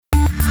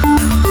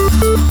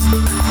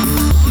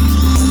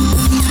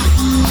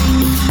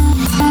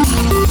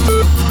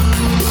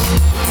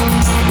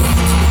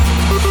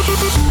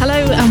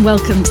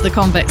welcome to the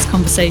Convex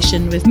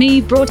Conversation with me,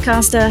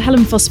 broadcaster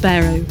Helen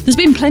Fospero. There's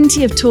been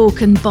plenty of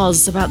talk and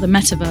buzz about the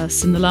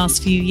Metaverse in the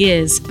last few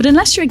years, but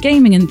unless you're a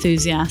gaming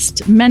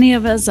enthusiast, many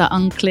of us are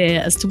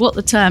unclear as to what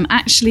the term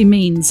actually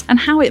means and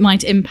how it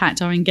might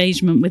impact our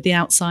engagement with the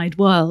outside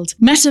world.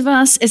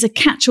 Metaverse is a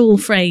catch-all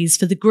phrase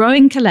for the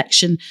growing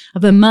collection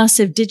of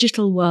immersive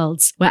digital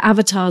worlds where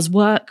avatars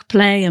work,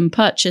 play and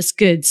purchase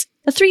goods,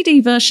 a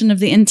 3D version of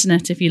the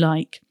internet if you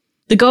like.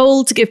 The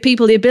goal to give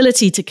people the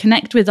ability to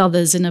connect with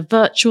others in a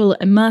virtual,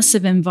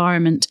 immersive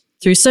environment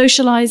through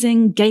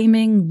socializing,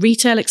 gaming,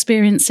 retail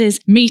experiences,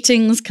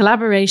 meetings,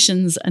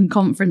 collaborations, and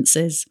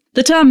conferences.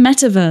 The term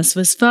metaverse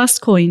was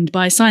first coined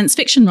by science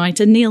fiction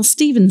writer Neil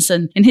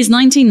Stephenson in his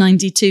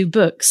 1992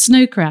 book,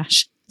 Snow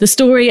Crash, the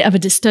story of a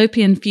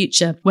dystopian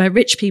future where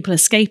rich people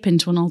escape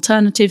into an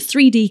alternative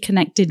 3D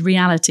connected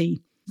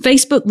reality.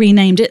 Facebook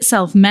renamed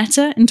itself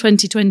Meta in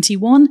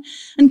 2021,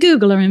 and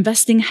Google are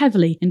investing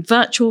heavily in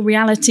virtual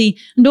reality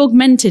and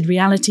augmented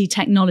reality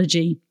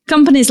technology.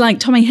 Companies like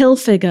Tommy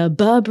Hilfiger,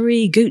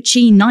 Burberry,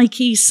 Gucci,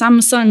 Nike,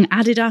 Samsung,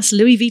 Adidas,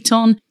 Louis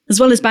Vuitton, as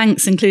well as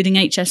banks including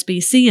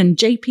HSBC and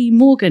JP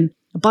Morgan,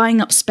 are buying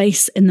up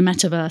space in the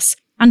metaverse,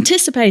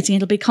 anticipating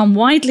it'll become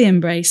widely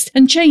embraced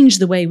and change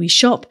the way we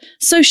shop,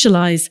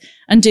 socialize,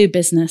 and do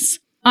business.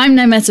 I'm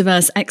no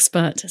metaverse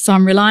expert, so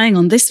I'm relying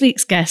on this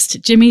week's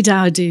guest, Jimi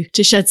Daodu,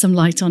 to shed some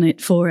light on it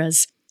for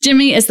us.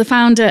 Jimi is the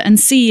founder and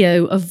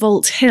CEO of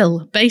Vault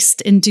Hill, based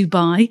in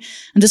Dubai,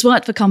 and has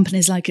worked for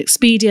companies like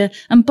Expedia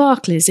and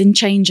Barclays in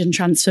change and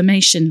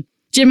transformation.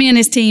 Jimi and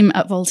his team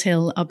at Vault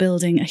Hill are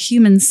building a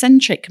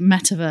human-centric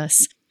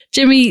metaverse.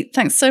 Jimi,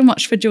 thanks so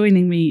much for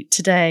joining me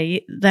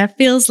today. There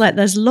feels like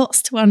there's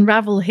lots to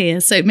unravel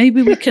here, so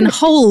maybe we can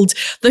hold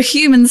the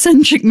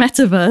human-centric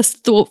metaverse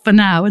thought for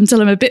now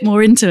until I'm a bit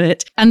more into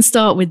it and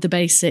start with the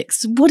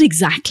basics. What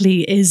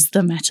exactly is the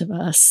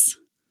metaverse?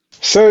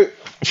 So,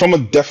 from a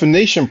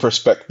definition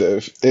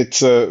perspective,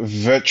 it's a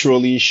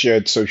virtually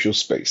shared social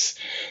space.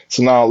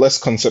 So now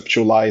let's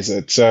conceptualize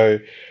it. So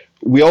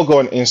we all go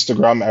on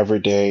Instagram every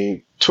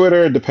day,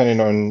 Twitter, depending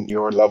on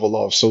your level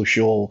of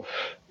social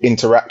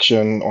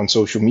interaction on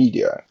social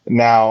media.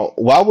 Now,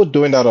 while we're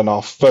doing that on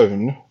our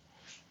phone,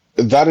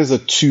 that is a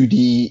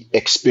 2D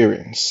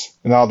experience.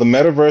 Now, the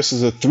metaverse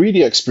is a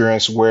 3D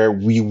experience where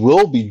we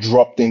will be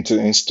dropped into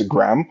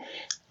Instagram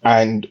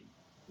and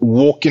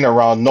walking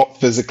around, not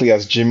physically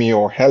as Jimi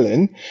or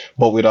Helen,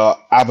 but with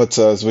our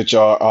avatars, which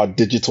are our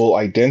digital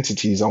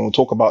identities. And we'll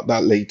talk about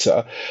that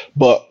later.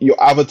 But your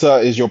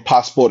avatar is your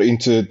passport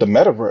into the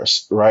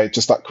metaverse, right?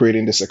 To start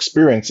creating these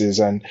experiences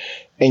and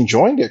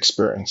enjoying the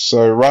experience.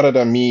 So rather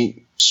than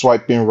me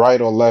swiping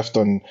right or left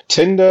on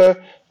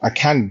Tinder, I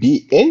can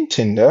be in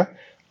Tinder.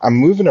 I'm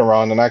moving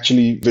around and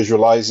actually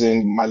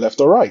visualizing my left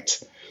or right.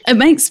 It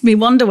makes me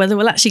wonder whether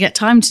we'll actually get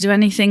time to do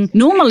anything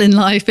normal in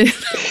life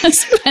if I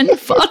spend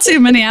far too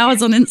many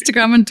hours on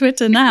Instagram and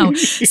Twitter now.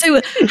 So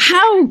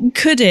how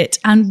could it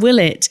and will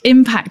it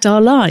impact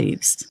our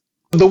lives?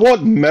 The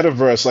word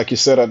metaverse, like you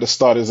said at the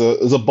start, is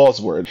a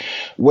buzzword.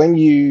 When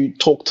you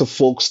talk to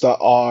folks that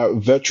are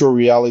virtual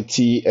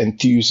reality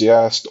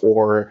enthusiasts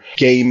or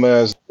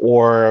gamers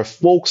or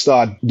folks that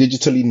are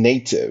digitally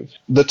native,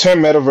 the term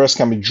metaverse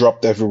can be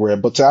dropped everywhere.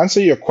 But to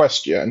answer your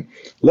question,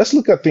 let's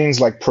look at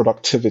things like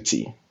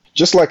productivity.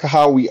 Just like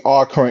how we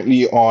are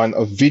currently on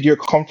a video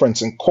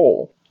conferencing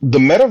call, the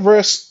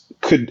metaverse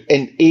could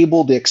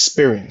enable the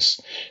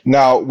experience.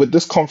 Now, with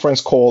this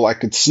conference call, I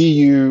could see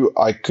you,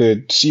 I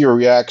could see your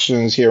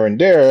reactions here and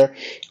there,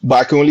 but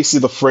I can only see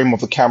the frame of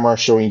the camera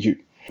showing you.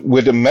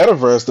 With the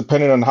metaverse,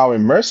 depending on how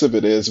immersive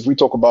it is, if we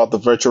talk about the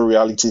virtual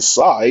reality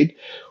side,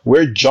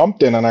 we're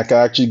jumped in and I can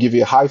actually give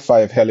you a high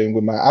five, Helen,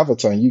 with my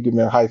avatar, and you give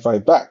me a high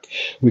five back.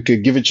 We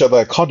could give each other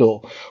a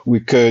cuddle. We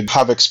could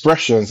have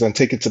expressions and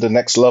take it to the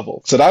next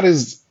level. So that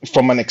is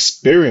from an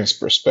experience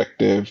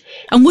perspective.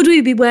 And would we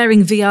be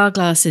wearing VR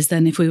glasses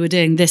then if we were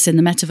doing this in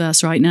the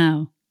metaverse right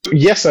now?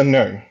 Yes and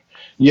no.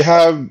 You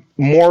have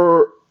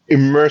more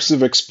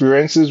immersive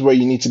experiences where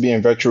you need to be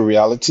in virtual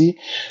reality.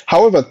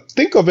 However,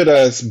 think of it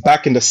as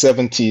back in the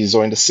 70s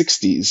or in the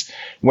 60s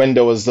when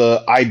there was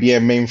the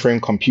IBM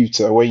mainframe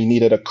computer where you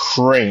needed a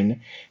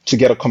crane to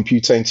get a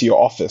computer into your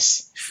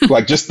office.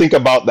 Like, just think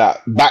about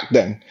that back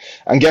then.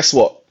 And guess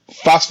what?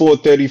 Fast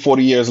forward 30,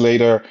 40 years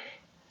later,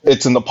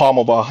 it's in the palm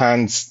of our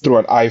hands through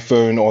an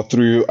iPhone or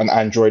through an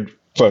Android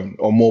phone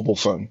or mobile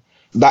phone.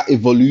 That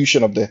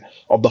evolution of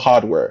the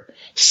hardware.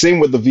 Same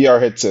with the VR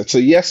headset. So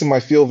yes, it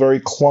might feel very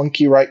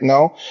clunky right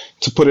now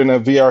to put in a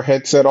VR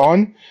headset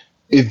on.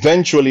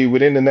 Eventually,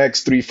 within the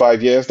next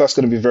 3-5 years, that's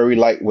going to be very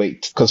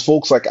lightweight because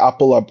folks like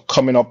Apple are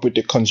coming up with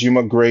the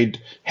consumer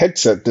grade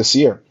headset this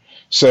year.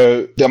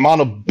 So the amount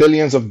of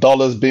billions of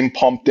dollars being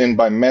pumped in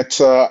by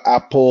Meta,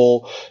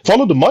 Apple,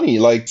 follow the money.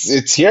 Like,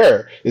 it's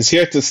here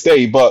to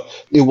stay, but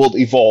it will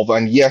evolve.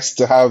 And yes,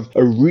 to have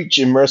a rich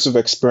immersive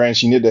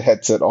experience, you need the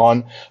headset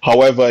on.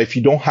 However, if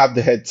you don't have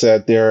the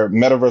headset, there are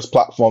metaverse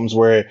platforms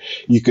where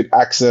you could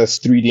access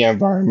 3D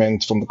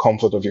environments from the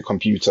comfort of your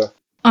computer.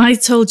 I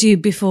told you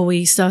before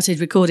we started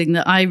recording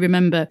that I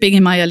remember being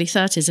in my early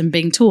 30s and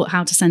being taught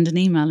how to send an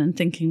email and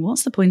thinking,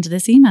 what's the point of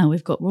this email?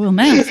 We've got Royal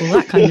Mail for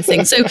that kind of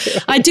thing. So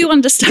I do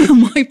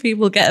understand why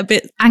people get a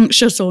bit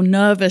anxious or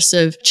nervous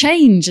of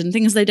change and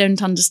things they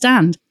don't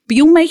understand. But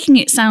you're making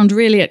it sound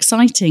really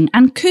exciting.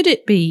 And could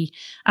it be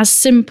as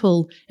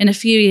simple in a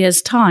few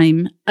years'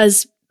 time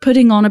as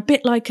putting on a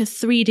bit like a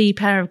 3D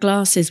pair of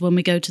glasses when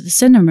we go to the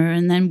cinema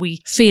and then we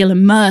feel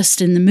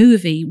immersed in the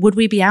movie? Would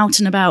we be out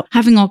and about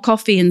having our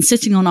coffee and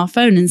sitting on our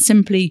phone and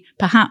simply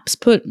perhaps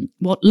put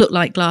what look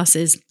like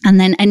glasses and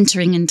then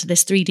entering into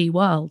this 3D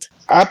world?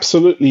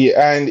 Absolutely.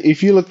 And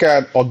if you look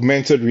at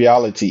augmented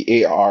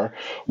reality, AR,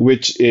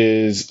 which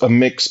is a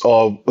mix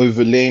of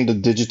overlaying the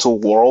digital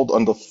world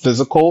on the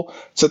physical,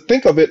 so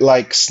think of it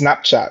like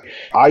Snapchat.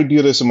 I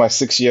do this with my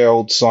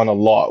 6-year-old son a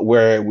lot,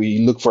 where we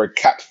look for a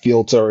cat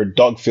filter or a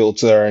dog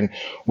filter and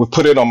we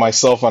put it on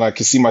myself and I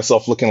can see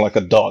myself looking like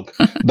a dog.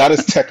 That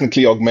is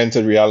technically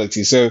augmented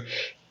reality. So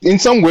in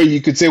some way,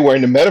 you could say we're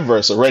in the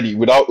metaverse already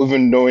without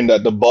even knowing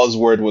that the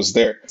buzzword was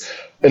there.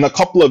 In a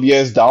couple of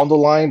years down the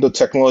line, the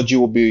technology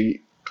will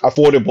be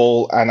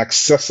affordable and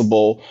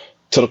accessible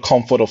to the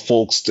comfort of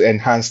folks to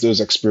enhance those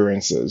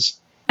experiences.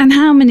 And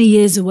how many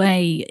years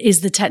away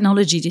is the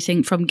technology, do you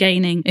think, from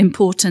gaining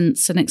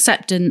importance and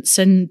acceptance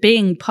and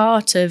being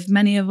part of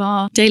many of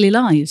our daily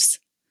lives?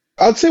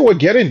 I'd say we're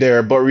getting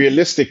there, but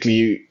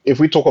realistically, if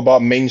we talk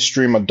about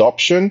mainstream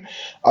adoption,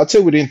 I'd say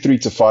within 3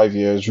 to 5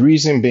 years.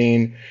 Reason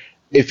being,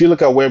 if you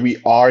look at where we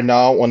are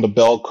now on the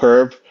bell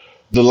curve,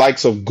 the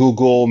likes of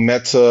Google,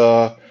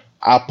 Meta,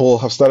 Apple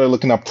have started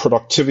looking at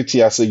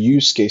productivity as a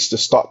use case to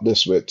start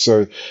this with.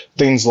 So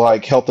things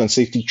like health and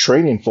safety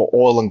training for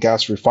oil and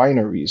gas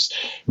refineries,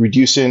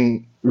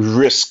 reducing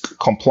risk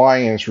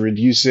compliance,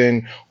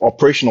 reducing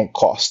operational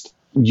cost,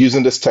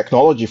 using this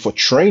technology for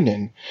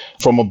training.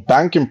 From a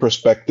banking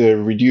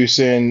perspective,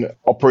 reducing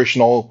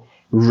operational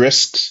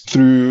risks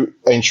through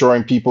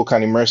ensuring people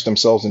can immerse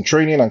themselves in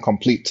training and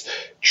complete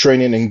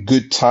training in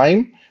good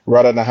time,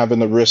 rather than having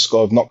the risk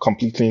of not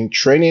completing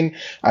training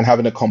and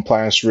having a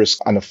compliance risk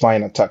and a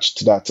fine attached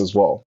to that as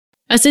well.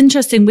 It's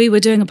interesting. We were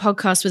doing a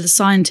podcast with a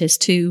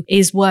scientist who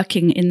is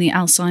working in the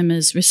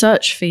Alzheimer's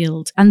research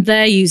field, and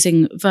they're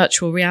using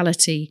virtual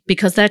reality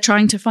because they're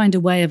trying to find a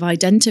way of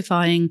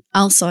identifying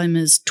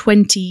Alzheimer's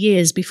 20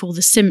 years before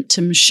the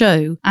symptoms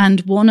show.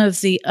 And one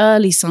of the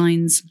early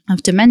signs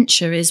of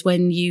dementia is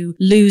when you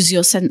lose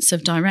your sense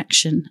of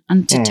direction.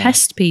 And to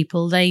test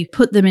people, they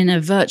put them in a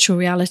virtual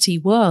reality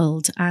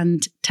world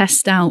and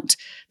test out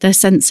their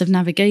sense of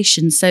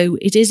navigation. So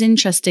it is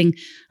interesting.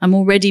 I'm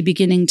already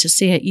beginning to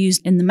see it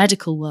used in the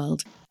medical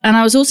world. And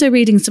I was also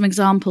reading some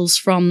examples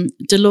from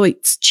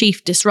Deloitte's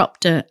chief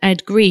disruptor,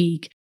 Ed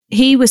Grieg.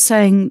 He was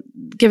saying,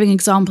 giving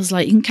examples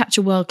like you can catch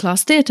a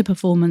world-class theatre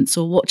performance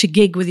or watch a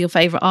gig with your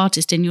favourite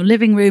artist in your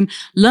living room,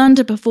 learn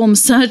to perform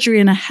surgery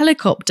in a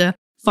helicopter,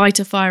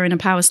 fight a fire in a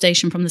power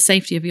station from the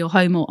safety of your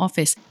home or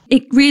office.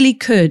 It really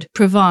could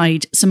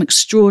provide some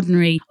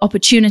extraordinary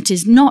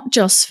opportunities, not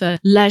just for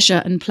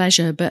leisure and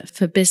pleasure, but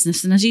for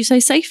business and, as you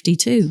say, safety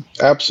too.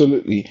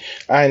 Absolutely.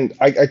 And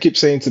I keep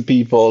saying to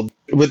people,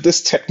 with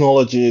this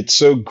technology, it's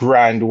so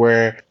grand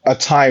where at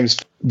times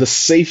the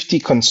safety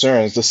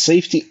concerns, the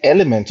safety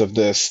element of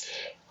this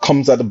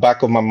comes at the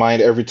back of my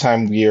mind every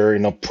time we're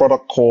in a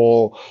product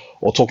call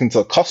or talking to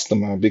a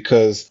customer,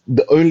 because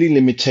the only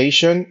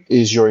limitation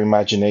is your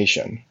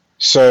imagination.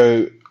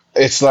 So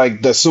it's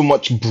like there's so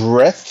much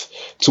breadth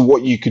to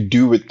what you could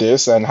do with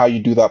this and how you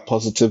do that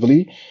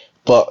positively.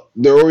 But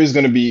there are always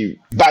going to be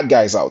bad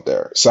guys out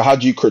there. So how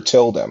do you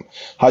curtail them?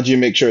 How do you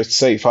make sure it's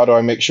safe? How do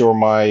I make sure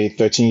my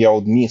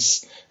 13-year-old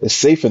niece is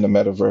safe in the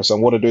metaverse?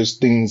 And what are those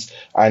things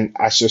and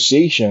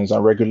associations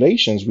and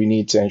regulations we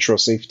need to ensure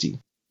safety?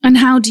 And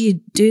how do you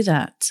do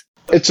that?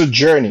 It's a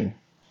journey.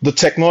 The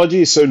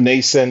technology is so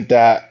nascent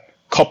that,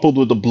 coupled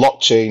with the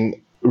blockchain,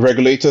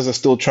 regulators are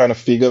still trying to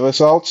figure this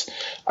out.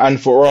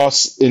 And for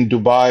us in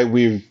Dubai,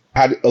 we've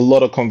had a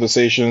lot of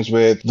conversations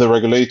with the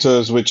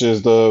regulators, which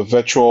is the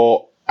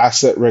virtual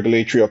asset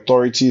regulatory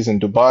authorities in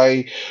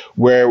Dubai,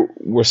 where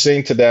we're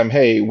saying to them,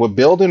 hey, we're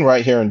building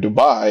right here in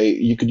Dubai.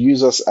 You could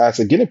use us as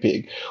a guinea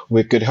pig.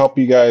 We could help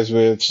you guys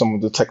with some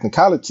of the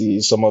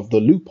technicalities, some of the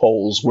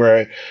loopholes,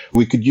 where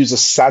we could use a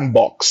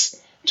sandbox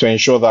to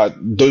ensure that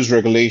those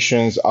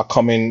regulations are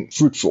coming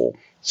fruitful.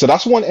 So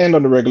that's one end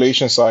on the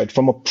regulation side.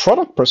 From a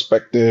product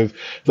perspective,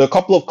 there are a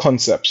couple of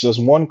concepts. There's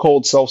one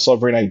called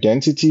self-sovereign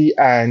identity,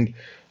 and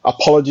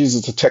apologies,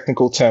 it's a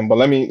technical term, but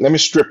let me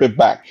strip it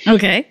back.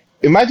 Okay.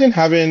 Imagine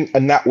having a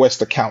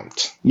NatWest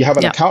account. You have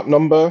an account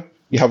number,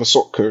 you have a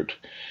sort code.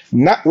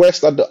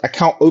 NatWest, at the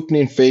account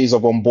opening phase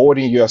of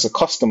onboarding you as a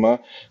customer,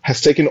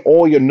 has taken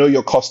all your know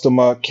your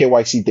customer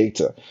KYC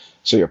data.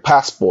 So your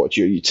passport,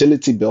 your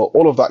utility bill,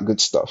 all of that good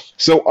stuff.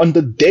 So on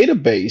the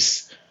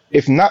database,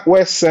 if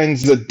NatWest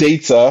sends the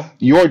data,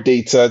 your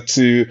data,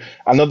 to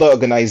another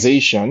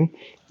organization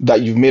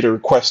that you've made a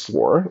request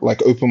for,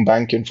 like open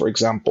banking, for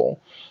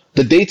example,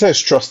 the data is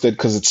trusted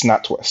because it's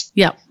NatWest.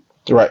 Yeah.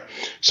 Right.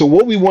 So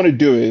what we want to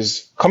do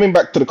is coming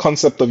back to the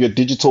concept of your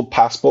digital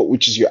passport,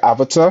 which is your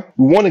avatar.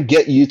 We want to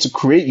get you to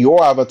create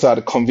your avatar,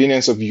 the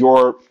convenience of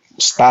your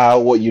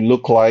style, what you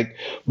look like,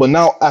 but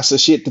now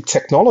associate the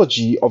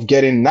technology of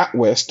getting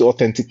NatWest to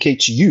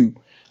authenticate you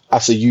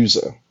as a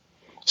user.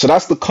 So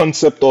that's the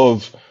concept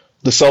of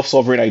the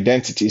self-sovereign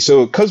identity.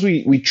 So because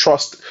we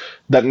trust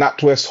that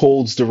NatWest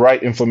holds the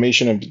right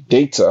information and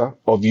data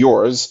of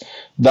yours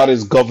that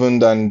is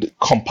governed and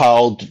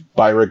compiled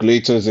by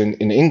regulators in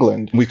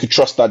England, we could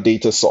trust that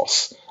data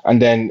source and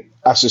then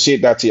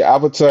associate that to your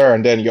avatar.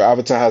 And then your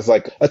avatar has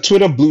like a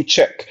Twitter blue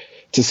check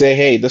to say,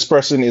 hey, this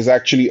person is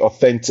actually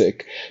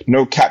authentic,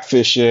 no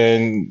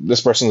catfishing,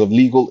 this person's of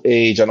legal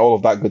age and all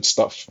of that good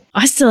stuff.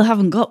 I still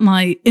haven't got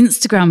my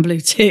Instagram blue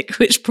tick,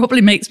 which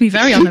probably makes me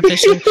very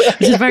unofficial,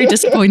 which is very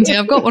disappointing.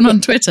 I've got one on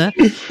Twitter.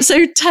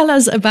 So tell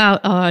us about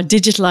our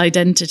digital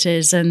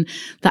identities and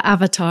the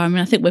avatar. I mean,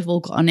 I think we've all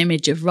got an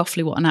image of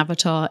roughly what an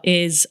avatar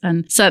is.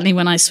 And certainly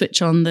when I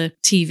switch on the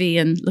TV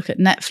and look at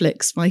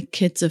Netflix, my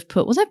kids have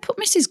put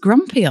Mrs.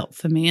 Grumpy up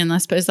for me. And I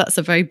suppose that's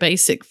a very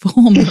basic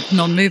form of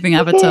non-moving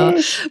avatar.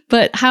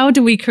 But how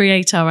do we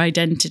create our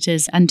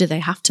identities, and do they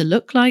have to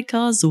look like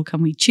us, or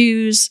can we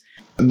choose?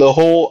 The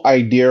whole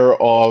idea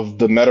of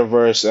the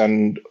metaverse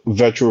and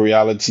virtual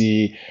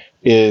reality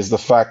is the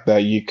fact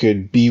that you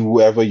could be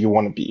whoever you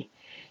want to be.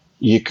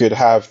 You could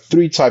have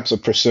three types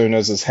of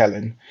personas as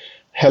Helen.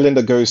 Helen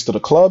that goes to the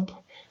club,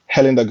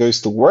 Helen that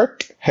goes to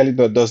work, Helen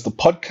that does the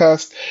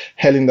podcast,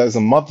 Helen that's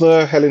a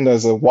mother, Helen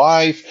that's a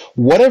wife,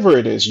 whatever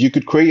it is, you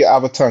could create your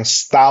avatar and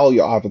style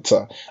your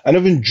avatar and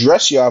even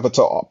dress your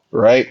avatar up,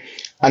 right?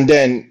 And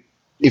then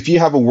if you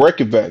have a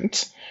work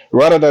event,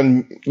 rather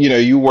than,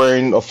 you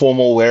wearing a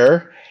formal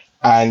wear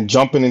and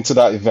jumping into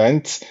that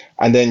event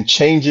and then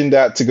changing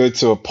that to go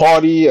to a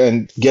party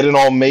and getting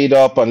all made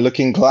up and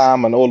looking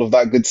glam and all of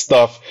that good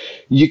stuff,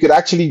 you could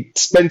actually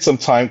spend some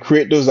time,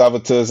 create those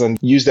avatars and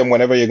use them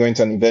whenever you're going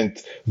to an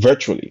event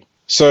virtually.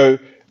 So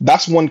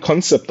that's one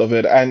concept of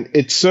it. And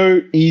it's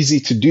so easy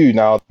to do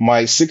now.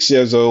 My 6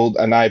 years old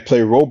and I play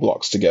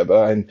Roblox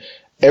together. And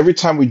every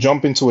time we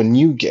jump into a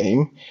new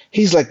game,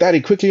 he's like,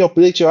 Daddy, quickly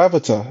update your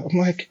avatar. I'm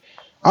like,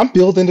 I'm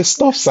building this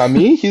stuff,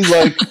 Sammy. He's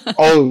like,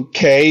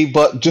 okay,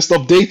 but just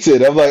update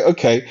it. I'm like,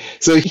 okay.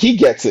 So he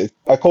gets it.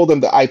 I call them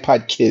the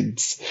iPad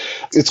kids.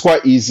 It's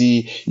quite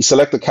easy. You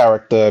select a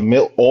character,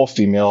 male or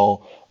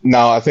female.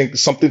 Now, I think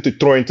something to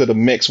throw into the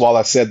mix while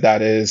I said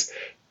that is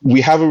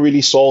we haven't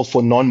really solved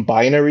for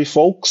non-binary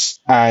folks.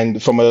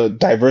 And from a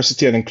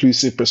diversity and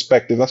inclusive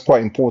perspective, that's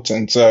quite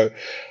important. So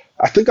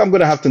I think I'm going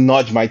to have to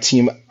nudge my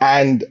team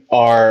and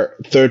our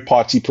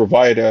third-party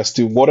provider as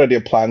to what are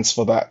their plans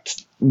for that.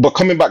 But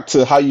coming back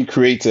to how you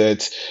create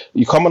it,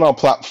 you come on our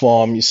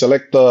platform, you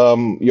select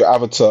your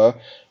avatar,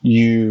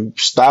 you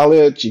style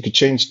it, you could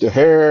change the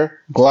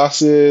hair,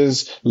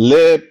 glasses,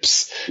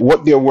 lips,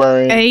 what they're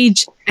wearing.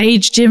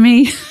 Age,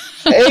 Jimmy.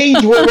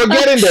 Age, we're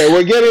getting there.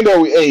 We're getting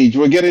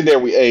there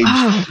with age.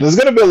 Oh. There's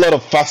going to be a lot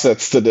of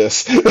facets to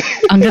this.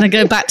 I'm going to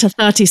go back to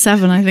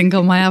 37, I think,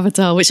 on my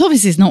avatar, which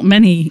obviously is not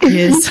many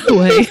years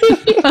away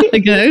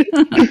ago.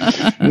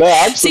 No,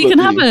 absolutely.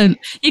 So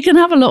you can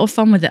have a lot of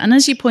fun with it. And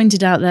as you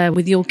pointed out there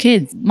with your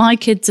kids, my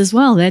kids as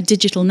well, they're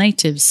digital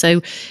natives.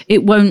 So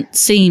it won't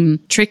seem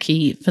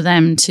tricky for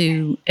them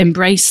to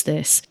embrace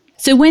this.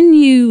 So when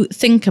you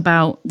think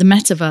about the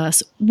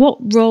metaverse, what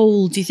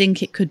role do you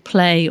think it could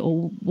play,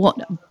 or what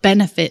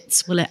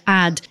benefits will it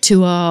add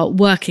to our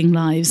working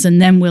lives? And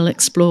then we'll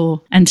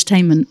explore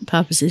entertainment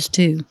purposes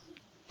too.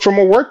 From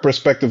a work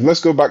perspective,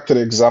 let's go back to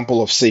the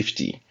example of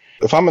safety.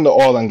 If I'm in the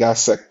oil and gas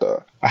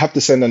sector, I have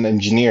to send an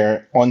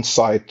engineer on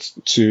site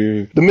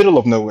to the middle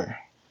of nowhere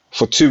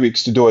for 2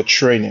 weeks to do a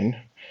training.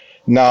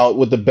 Now,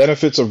 with the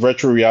benefits of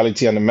virtual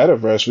reality and the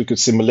metaverse, we could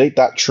simulate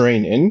that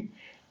training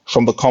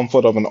from the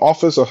comfort of an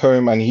office or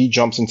home, and he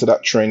jumps into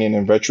that training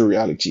in virtual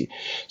reality.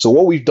 So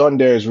what we've done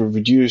there is we've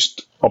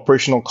reduced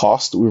operational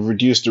cost, we've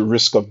reduced the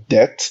risk of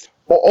debt,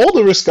 all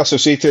the risk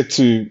associated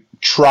to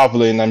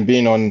traveling and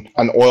being on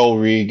an oil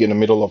rig in the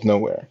middle of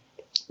nowhere.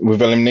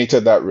 We've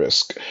eliminated that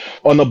risk.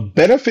 On the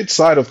benefit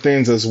side of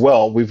things as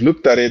well, we've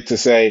looked at it to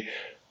say,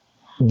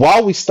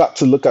 while we start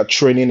to look at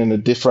training in a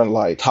different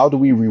light, how do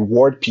we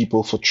reward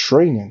people for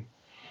training?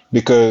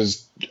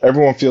 Because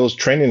everyone feels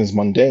training is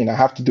mundane. I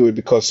have to do it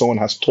because someone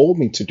has told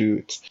me to do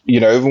it.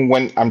 Even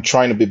when I'm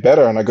trying to be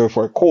better and I go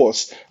for a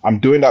course, I'm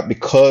doing that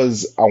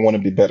because I want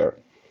to be better.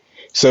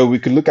 So we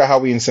could look at how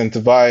we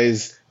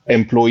incentivize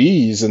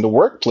employees in the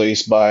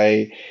workplace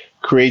by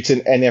creating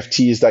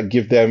NFTs that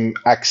give them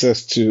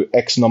access to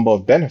X number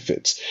of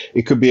benefits.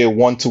 It could be a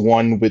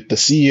one-to-one with the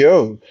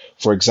CEO,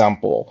 for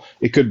example.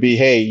 It could be,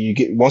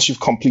 hey, once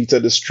you've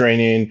completed this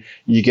training,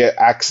 you get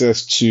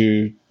access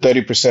to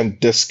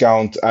 30%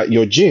 discount at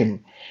your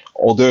gym.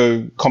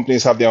 Although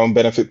companies have their own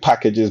benefit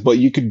packages, but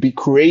you could be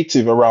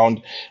creative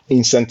around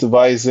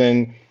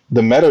incentivizing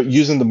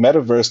using the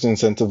metaverse to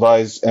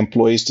incentivize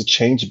employees to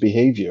change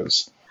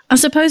behaviors. I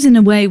suppose in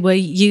a way we're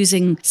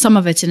using some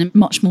of it in a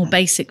much more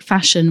basic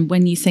fashion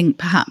when you think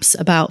perhaps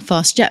about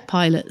fast jet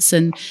pilots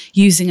and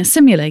using a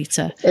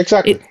simulator.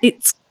 Exactly.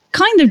 It's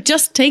kind of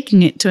just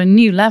taking it to a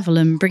new level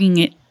and bringing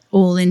it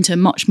all into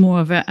much more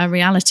of a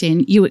reality.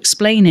 And you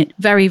explain it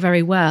very,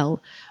 very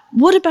well.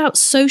 What about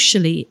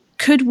socially?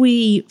 Could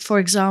we, for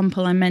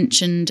example, I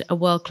mentioned a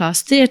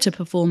world-class theatre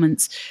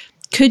performance.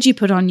 Could you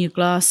put on your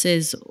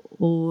glasses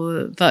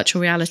or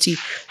virtual reality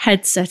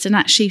headset and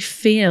actually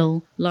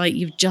feel like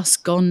you've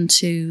just gone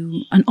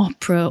to an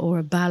opera or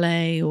a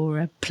ballet or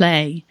a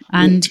play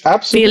and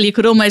feel you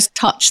could almost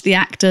touch the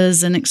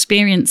actors and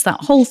experience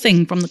that whole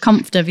thing from the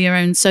comfort of your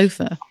own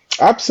sofa?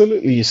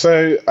 Absolutely.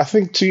 So I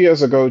think 2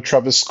 years ago,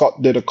 Travis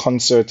Scott did a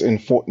concert in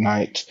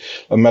Fortnite,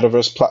 a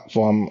Metaverse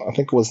platform. I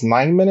think it was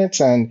 9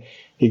 minutes, and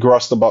he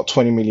grossed about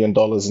 $20 million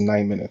in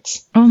 9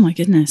 minutes. Oh my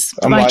goodness.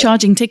 By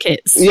charging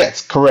tickets.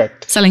 Yes,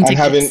 correct. Selling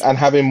tickets.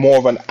 Having more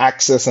of an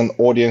access and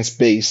audience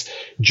base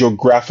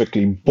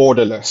geographically,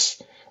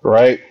 borderless,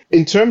 right?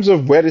 In terms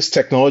of where this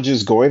technology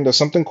is going, there's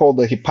something called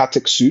the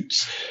hepatic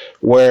suits,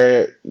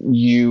 where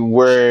you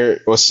wear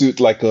a suit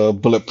like a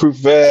bulletproof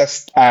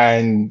vest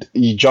and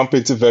you jump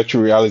into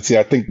virtual reality.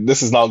 I think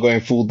this is now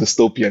going full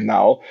dystopian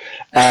now.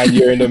 And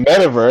you're in the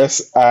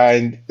metaverse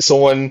and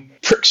someone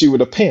pricks you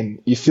with a pin.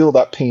 You feel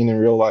that pain in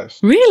real life.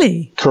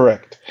 Really?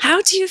 Correct.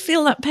 How do you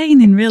feel that pain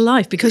in real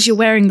life? Because you're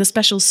wearing the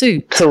special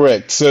suit.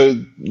 Correct.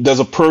 So there's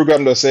a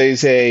program that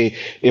says, hey,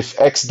 if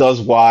X does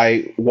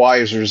Y,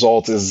 Y's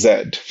result is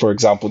Z, for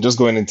example, just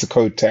going into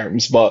code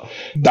terms. But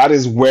that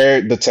is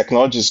where the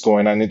technology is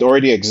going, and it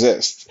already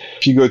exists.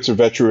 If you go to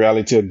virtual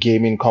reality or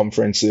gaming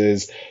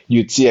conferences,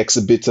 you'd see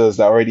exhibitors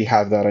that already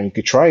have that, and you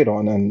could try it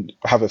on and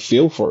have a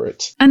feel for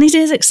it. And it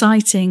is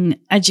exciting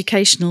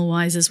educational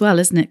wise as well,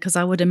 isn't it? Because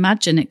I would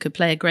imagine it could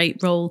play a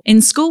great role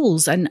in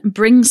schools and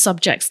bring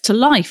subjects to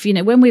life. You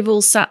know, when we've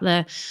all sat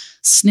there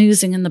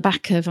snoozing in the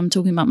back of, I'm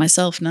talking about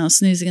myself now,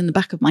 snoozing in the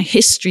back of my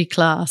history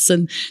class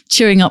and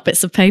chewing up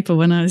bits of paper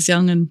when I was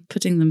young and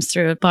putting them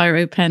through a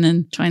biro pen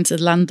and trying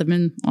to land them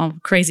in our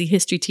crazy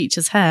history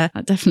teacher's hair.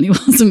 That definitely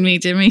wasn't me,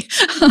 Jimmy.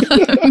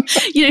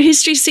 You know,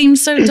 history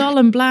seems so dull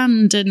and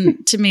bland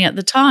and to me at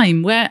the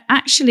time, where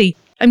actually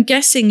I'm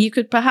guessing you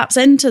could perhaps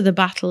enter the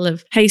Battle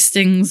of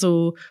Hastings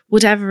or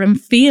whatever and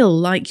feel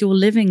like you're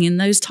living in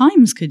those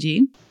times, could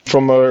you?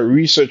 From a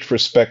research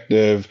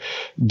perspective,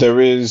 there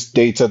is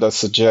data that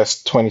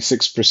suggests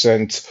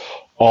 26%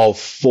 of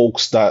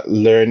folks that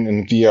learn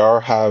in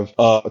VR have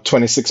a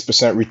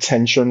 26%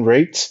 retention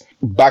rate.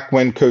 Back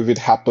when COVID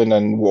happened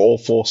and we're all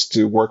forced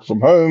to work from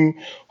home,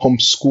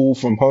 homeschool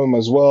from home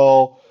as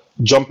well,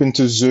 jump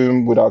into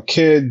Zoom with our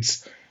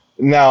kids.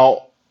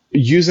 Now,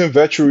 using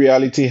virtual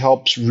reality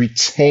helps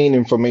retain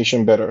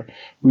information better,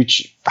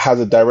 which has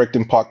a direct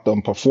impact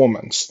on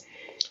performance.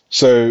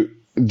 So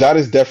that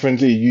is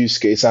definitely a use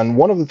case. And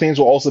one of the things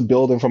we're also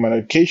building from an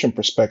education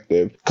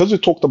perspective, because we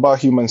talked about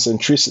human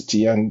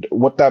centricity, and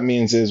what that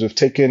means is we've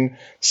taken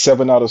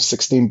 7 out of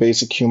 16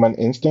 basic human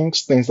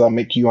instincts, things that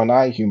make you and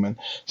I human.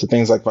 So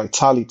things like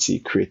vitality,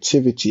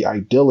 creativity,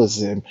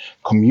 idealism,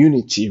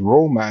 community,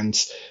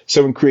 romance.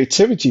 So in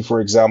creativity, for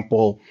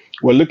example,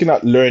 we're looking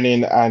at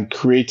learning and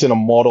creating a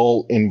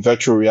model in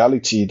virtual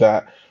reality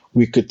that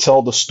we could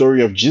tell the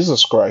story of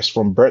Jesus Christ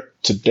from birth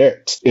to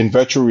death in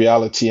virtual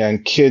reality,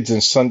 and kids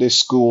in Sunday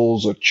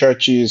schools or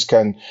churches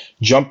can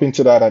jump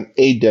into that and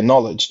aid their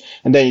knowledge.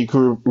 And then you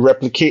could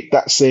replicate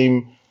that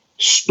same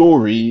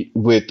story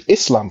with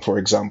Islam, for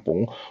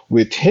example,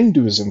 with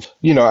Hinduism,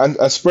 you know,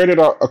 and spread it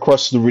out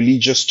across the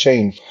religious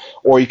chain.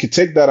 Or you could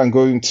take that and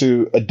go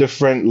into a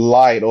different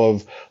light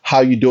of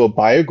how you do a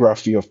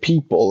biography of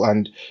people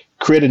and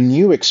create a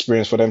new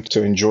experience for them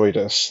to enjoy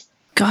this.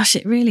 Gosh,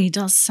 it really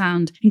does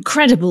sound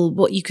incredible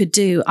what you could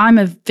do. I'm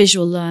a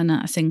visual learner,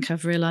 I think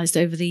I've realized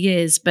over the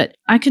years, but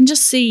I can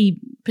just see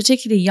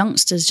particularly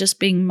youngsters just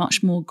being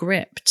much more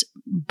gripped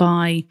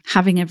by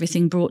having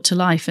everything brought to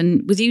life.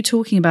 And with you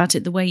talking about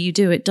it the way you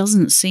do, it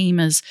doesn't seem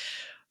as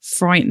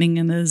frightening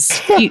and as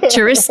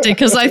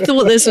futuristic as I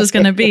thought this was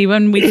going to be.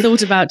 When we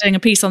thought about doing a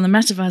piece on the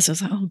metaverse, I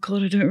was like, oh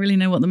God, I don't really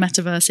know what the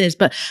metaverse is,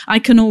 but I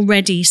can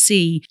already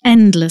see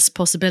endless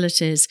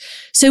possibilities.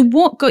 So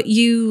what got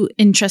you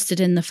interested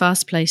in the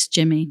first place,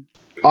 Jimmy?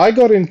 I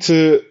got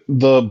into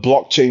the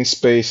blockchain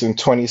space in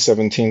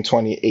 2017,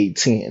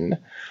 2018.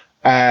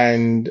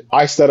 And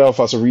I started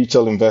off as a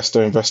retail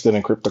investor, invested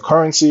in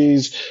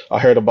cryptocurrencies. I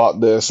heard about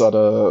this at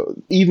a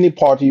evening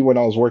party when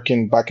I was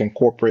working back in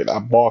corporate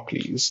at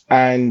Barclays,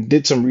 and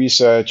did some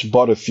research,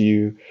 bought a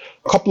few.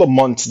 A couple of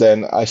months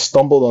then, I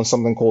stumbled on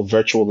something called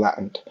virtual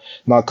land.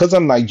 Now, because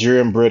I'm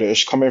Nigerian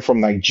British, coming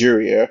from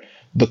Nigeria,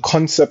 the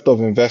concept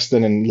of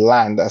investing in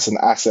land as an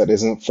asset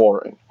isn't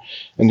foreign.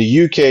 In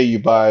the UK, you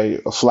buy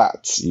a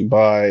flat, you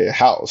buy a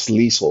house,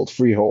 leasehold,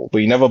 freehold,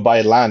 but you never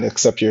buy land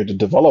except you're the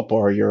developer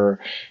or you're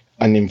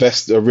an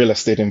investor, a real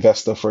estate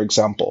investor, for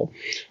example.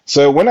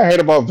 So when I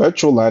heard about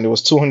virtual land, it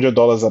was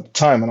 $200 at the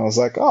time. And I was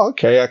like, oh,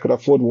 okay, I could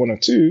afford one or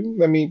two.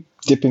 Let me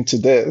dip into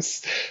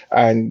this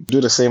and do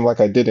the same like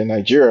I did in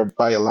Nigeria,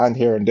 buy a land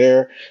here and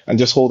there and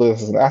just hold it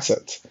as an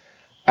asset.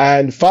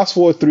 And fast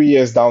forward 3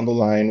 years down the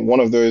line,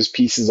 one of those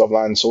pieces of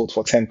land sold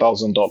for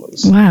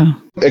 $10,000.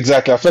 Wow.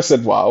 Exactly. I first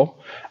said, wow.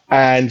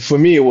 And for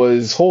me, it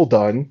was, hold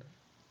on.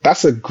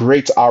 That's a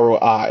great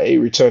ROI,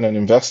 return on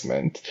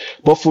investment.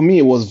 But for me,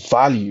 it was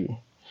value.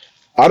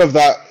 Out of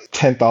that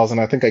 10,000,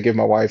 I think I gave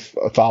my wife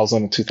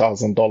 $1,000 or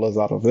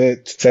 $2,000 out of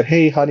it. Said,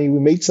 "Hey, honey, we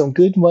made some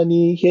good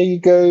money. Here you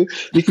go.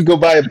 You could go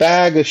buy a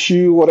bag, a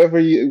shoe, whatever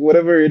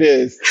it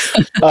is."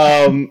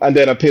 And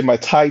then I paid my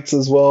tithes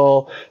as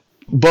well.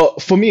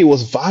 But for me, it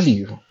was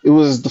value. It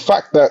was the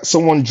fact that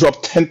someone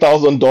dropped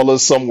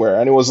 $10,000 somewhere,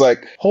 and it was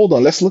like, hold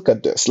on, let's look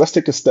at this. Let's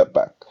take a step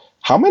back.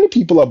 How many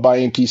people are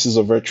buying pieces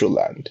of virtual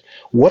land?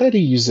 What are they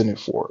using it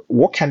for?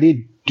 What can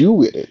they do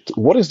with it?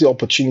 What is the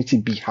opportunity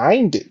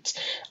behind it?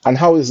 And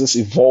how is this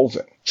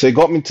evolving? So it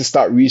got me to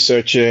start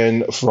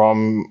researching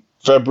from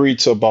February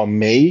to about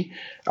May,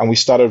 and we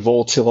started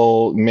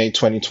Voltil May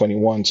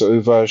 2021, so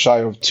over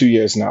shy of 2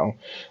 years now.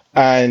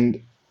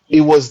 And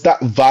it was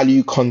that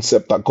value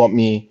concept that got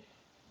me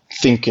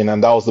thinking,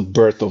 and that was the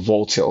birth of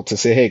Voltil, to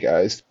say, hey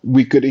guys,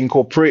 we could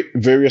incorporate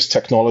various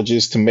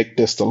technologies to make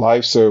this to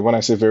life. So when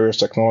I say various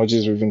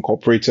technologies, we've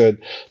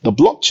incorporated the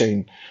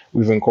blockchain,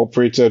 we've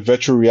incorporated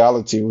virtual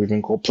reality, we've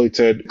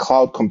incorporated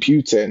cloud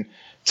computing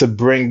to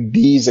bring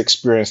these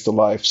experiences to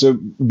life. So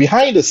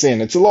behind the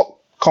scene, it's a lot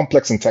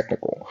complex and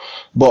technical,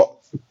 but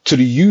to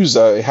the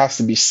user, it has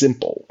to be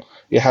simple.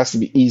 It has to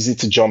be easy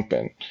to jump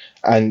in.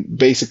 And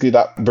basically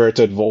that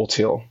birthed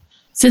Voltil.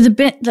 So the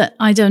bit that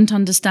I don't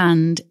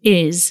understand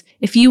is,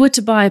 if you were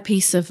to buy a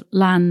piece of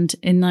land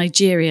in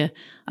Nigeria,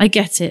 I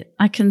get it.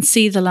 I can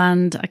see the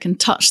land. I can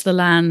touch the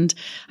land.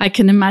 I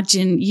can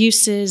imagine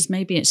uses.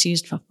 Maybe it's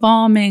used for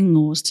farming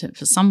or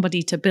for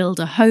somebody to build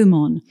a home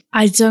on.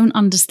 I don't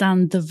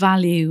understand the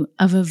value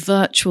of a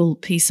virtual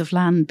piece of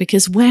land,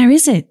 because where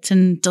is it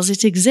and does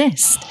it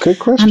exist? Good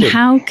question. And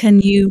how can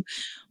you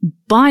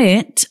buy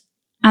it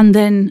and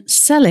then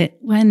sell it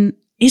when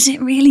is it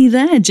really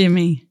there,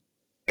 Jimmy?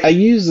 I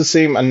use the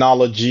same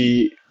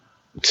analogy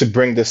to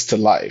bring this to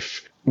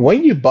life.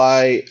 When you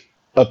buy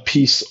a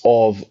piece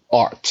of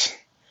art,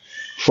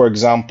 for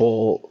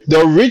example, the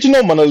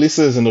original Mona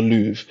Lisa is in the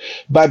Louvre,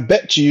 but I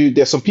bet you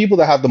there's some people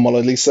that have the Mona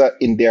Lisa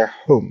in their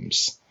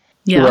homes,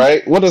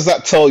 right? What does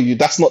that tell you?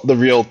 That's not the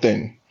real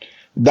thing.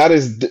 That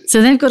is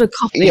so they've got a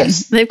copy.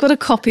 Yes, they've got a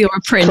copy or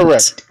a print.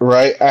 Correct,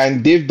 right?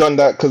 And they've done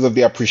that because of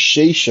the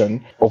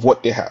appreciation of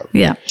what they have.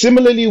 Yeah.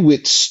 Similarly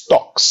with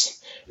stocks.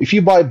 If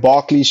you buy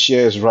Barclays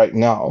shares right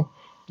now,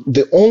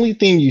 the only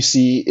thing you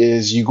see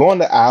is you go on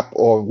the app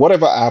or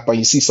whatever app and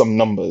you see some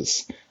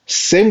numbers.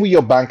 Same with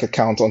your bank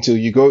account until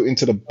you go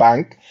into the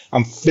bank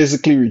and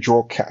physically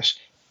withdraw cash.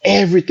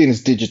 Everything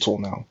is digital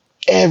now.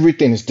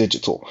 Everything is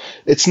digital.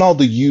 It's now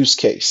the use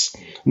case.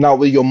 Now,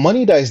 with your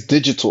money that is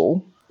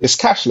digital, it's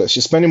cashless.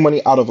 You're spending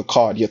money out of a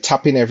card. You're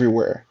tapping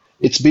everywhere.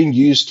 It's being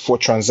used for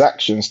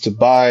transactions to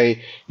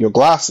buy your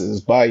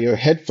glasses, buy your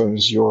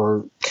headphones,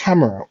 your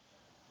camera.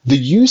 The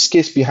use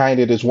case behind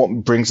it is what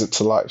brings it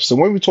to life. So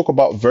when we talk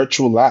about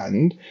virtual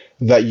land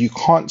that you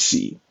can't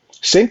see,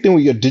 same thing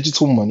with your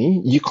digital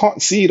money, you can't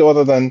see it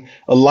other than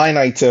a line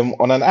item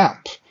on an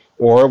app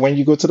or when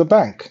you go to the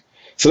bank.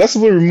 So let's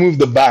remove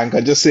the bank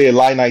and just say a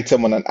line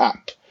item on an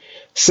app.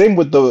 Same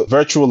with the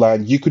virtual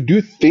land, you could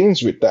do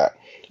things with that.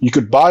 You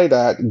could buy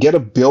that, get a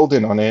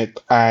building on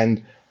it,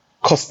 and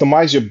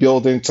customize your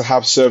building to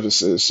have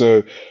services.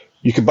 So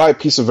you could buy a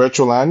piece of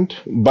virtual land,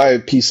 buy a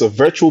piece of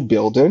virtual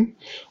building.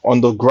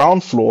 On the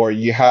ground floor,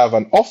 you have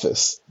an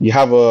office. You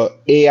have a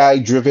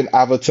AI-driven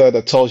avatar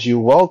that tells you,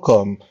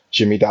 welcome,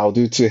 Jimi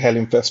Daodu, to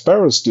Helen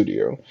and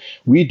studio.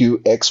 We do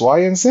X, Y,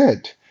 and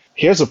Z.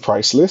 Here's a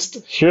price list.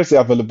 Here's the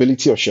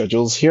availability of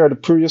schedules. Here are the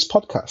previous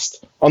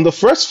podcasts. On the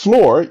first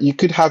floor, you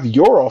could have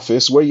your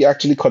office where you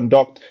actually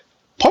conduct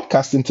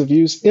podcast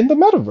interviews in the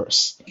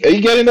metaverse. Are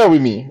you getting that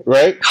with me,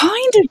 right?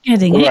 Kind of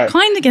getting it.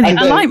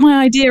 I like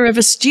my idea of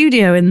a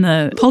studio in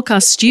the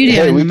podcast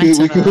studio in the metaverse.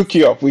 We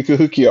could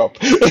hook you up.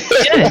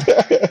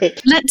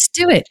 Good. Let's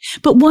do it.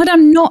 But what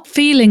I'm not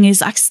feeling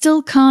is I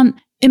still can't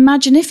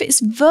imagine, if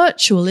it's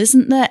virtual,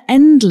 isn't there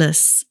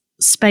endless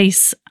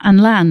space and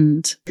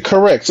land?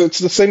 Correct. So it's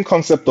the same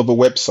concept of a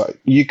website.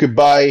 You could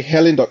buy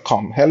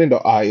Helen.com,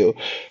 Helen.io,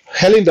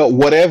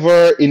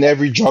 Helen.whatever in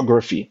every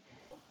geography.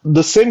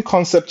 The same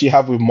concept you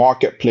have with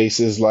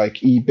marketplaces like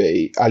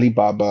eBay,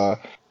 Alibaba,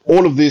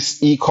 all of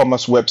these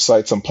e-commerce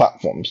websites and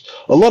platforms.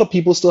 A lot of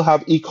people still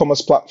have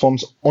e-commerce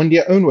platforms on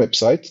their own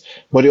websites,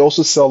 but they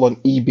also sell on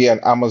eBay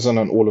and Amazon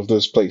and all of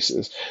those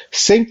places.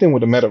 Same thing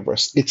with the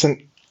metaverse. It's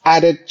an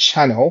added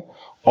channel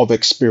of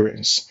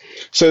experience.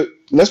 So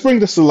let's bring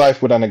this to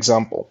life with an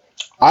example.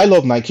 I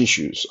love Nike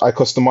shoes. I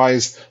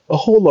customize a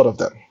whole lot of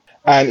them.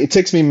 And it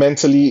takes me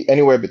mentally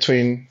anywhere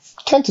between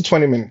 10 to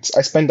 20 minutes.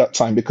 I spend that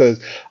time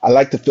because I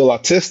like to feel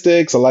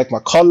artistic. I like my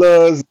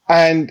colors.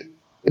 And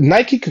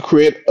Nike could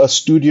create a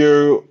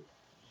studio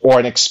or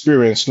an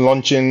experience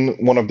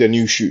launching one of their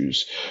new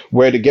shoes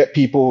where they get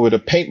people with a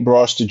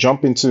paintbrush to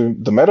jump into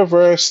the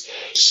metaverse,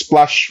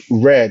 splash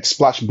red,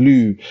 splash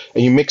blue,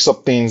 and you mix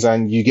up things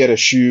and you get a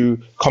shoe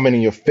coming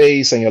in your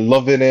face and you're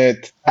loving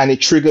it. And it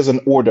triggers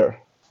an order.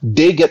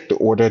 They get the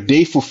order,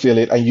 they fulfill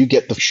it, and you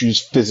get the shoes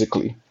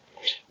physically.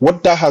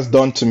 What that has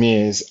done to me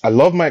is I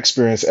love my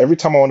experience. Every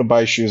time I want to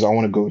buy shoes, I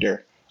want to go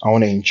there. I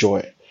want to enjoy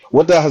it.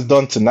 What that has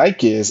done to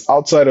Nike is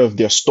outside of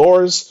their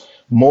stores,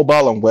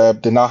 mobile and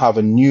web, they now have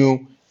a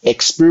new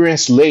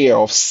experience layer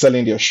of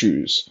selling their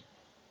shoes,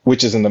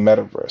 which is in the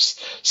metaverse.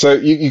 So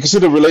you can see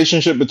the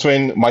relationship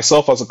between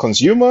myself as a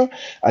consumer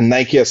and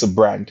Nike as a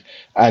brand.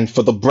 And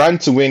for the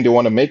brand to win, they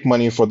want to make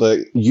money. For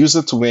the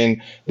user to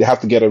win, they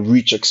have to get a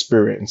rich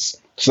experience.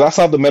 So that's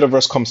how the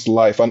metaverse comes to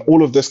life. And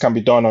all of this can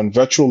be done on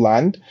virtual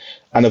land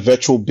and a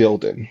virtual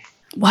building.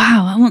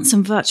 Wow, I want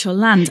some virtual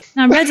land.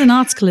 Now, I read an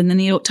article in the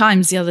New York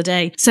Times the other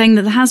day saying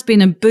that there has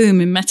been a boom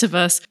in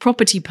metaverse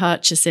property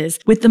purchases,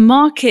 with the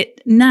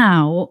market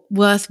now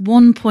worth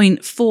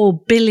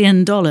 $1.4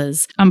 billion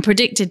and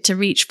predicted to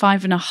reach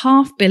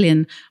 $5.5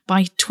 billion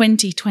by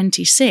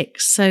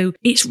 2026. So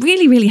it's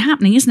really, really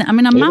happening, isn't it? I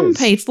mean, a man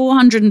paid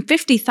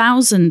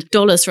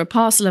 $450,000 for a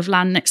parcel of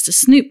land next to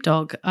Snoop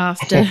Dogg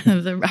after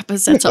the rapper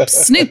set up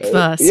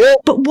Snoopverse. Yeah.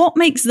 But what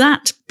makes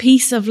that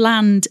piece of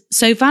land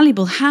so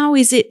valuable? How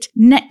is it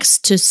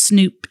next to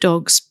Snoop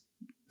Dogg's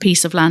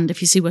piece of land,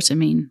 if you see what I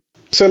mean?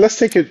 So let's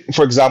take it,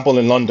 for example,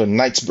 in London,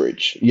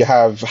 Knightsbridge, you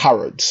have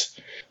Harrods.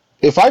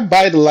 If I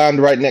buy the land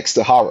right next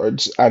to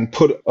Harrods and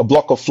put a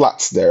block of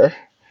flats there,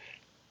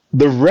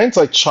 the rent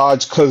I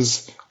charge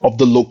because of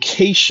the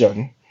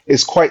location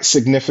is quite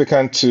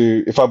significant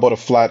to if I bought a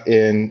flat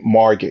in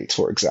Margate,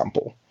 for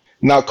example.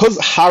 Now, because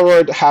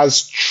Harrod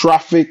has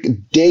traffic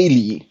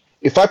daily,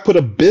 if I put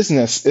a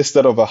business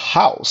instead of a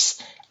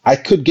house, I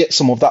could get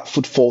some of that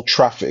footfall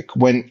traffic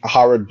when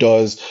Harrod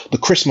does the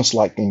Christmas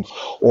lighting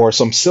or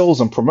some sales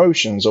and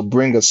promotions or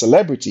bring a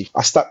celebrity.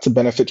 I start to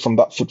benefit from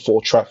that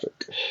footfall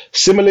traffic.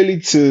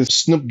 Similarly to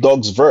Snoop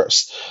Dogg's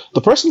verse,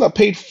 the person that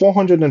paid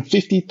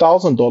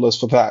 $450,000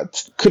 for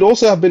that could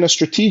also have been a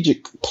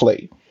strategic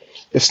play.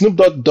 If Snoop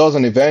Dogg does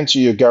an event,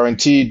 you're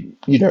guaranteed,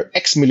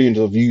 X millions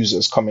of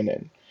users coming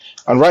in.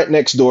 And right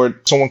next door,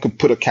 someone could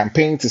put a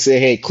campaign to say,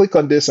 hey, click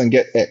on this and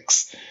get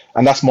X.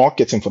 And that's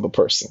marketing for the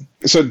person.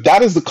 So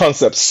that is the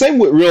concept. Same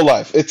with real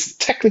life. It's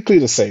technically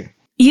the same.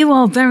 You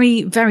are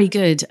very, very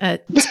good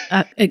at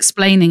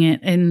explaining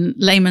it in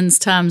layman's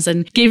terms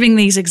and giving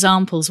these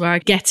examples where I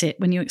get it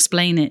when you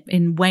explain it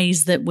in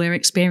ways that we're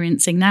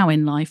experiencing now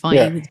in life,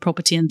 i.e. with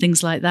property and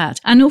things like that.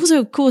 And also,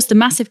 of course, the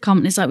massive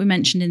companies like we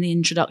mentioned in the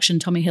introduction,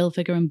 Tommy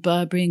Hilfiger and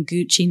Burberry and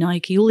Gucci,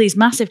 Nike, all these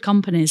massive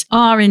companies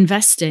are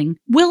investing.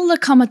 Will there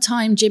come a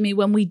time, Jimmy,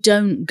 when we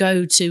don't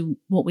go to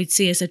what we'd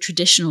see as a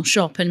traditional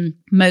shop and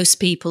most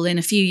people in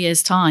a few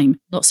years' time,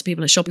 lots of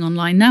people are shopping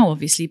online now,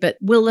 obviously, but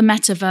will the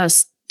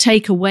metaverse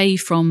take away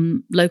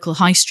from local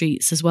high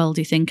streets as well,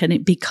 do you think, and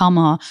it become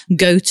our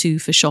go-to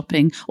for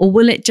shopping? Or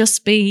will it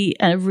just be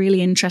a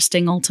really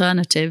interesting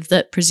alternative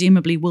that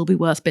presumably will be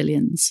worth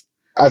billions?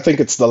 I think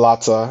it's the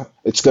latter.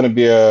 It's going to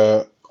be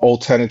a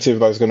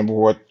alternative that is going to be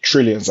worth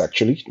trillions,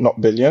 actually, not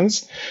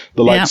billions.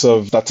 The likes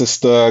of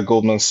Statista,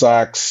 Goldman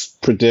Sachs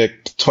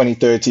predict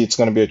 2030, it's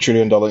going to be $1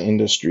 trillion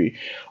industry.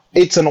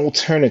 It's an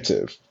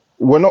alternative.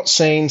 We're not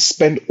saying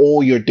spend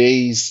all your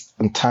days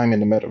and time in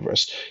the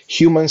metaverse.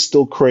 Humans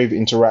still crave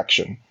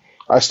interaction.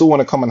 I still want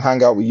to come and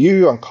hang out with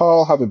you and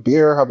Carl, have a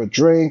beer, have a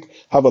drink,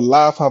 have a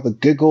laugh, have a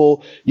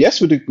giggle.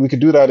 Yes, we could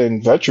do that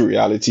in virtual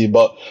reality,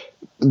 but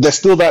there's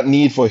still that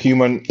need for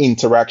human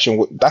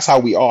interaction. That's how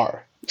we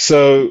are.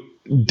 So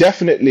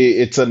definitely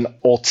it's an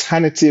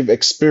alternative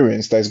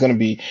experience that is going to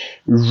be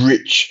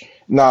rich.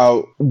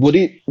 Now, would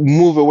it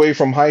move away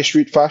from high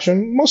street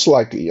fashion? Most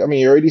likely. I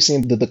mean, you're already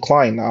seeing the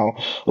decline now.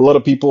 A lot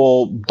of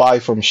people buy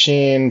from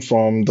Shein,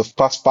 from the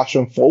fast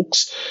fashion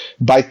folks,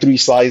 buy 3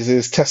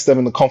 sizes, test them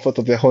in the comfort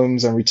of their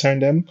homes and return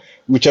them,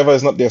 whichever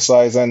is not their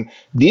size. And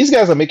these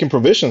guys are making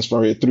provisions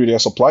for it through their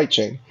supply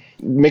chain,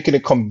 making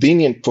it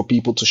convenient for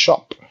people to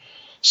shop.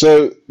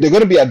 So there are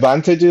going to be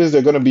advantages.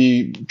 There are going to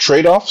be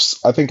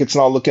trade-offs. I think it's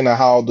now looking at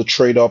how the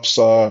trade-offs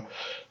are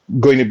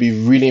going to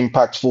be really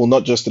impactful,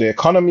 not just to the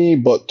economy,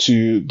 but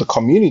to the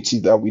community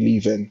that we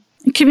live in.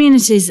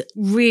 Community is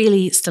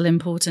really still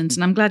important.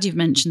 And I'm glad you've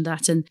mentioned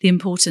that and the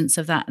importance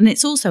of that. And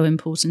it's also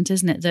important,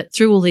 isn't it, that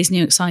through all these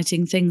new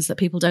exciting things that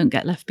people don't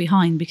get left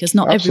behind, because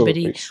not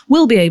everybody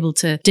will be able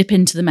to dip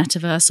into the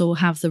metaverse or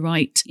have the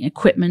right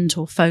equipment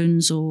or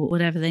phones or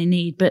whatever they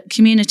need. But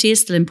community is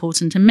still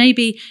important. And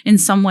maybe in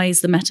some ways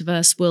the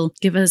metaverse will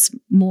give us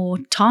more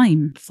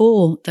time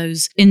for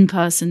those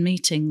in-person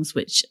meetings,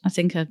 which I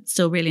think are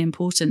still really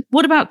important.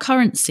 What about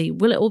currency?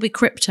 Will it all be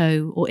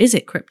crypto, or is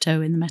it crypto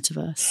in the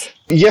metaverse?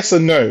 Yes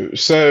and no.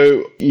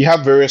 So you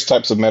have various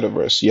types of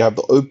metaverse. You have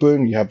the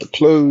open, you have the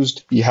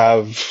closed, you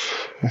have,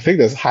 I think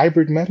there's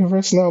hybrid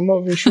metaverse now. I'm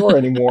not even sure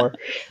anymore.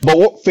 But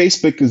what Meta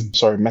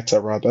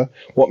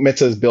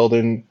is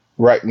building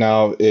right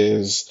now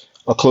is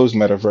a closed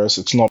metaverse.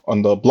 It's not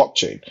on the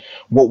blockchain.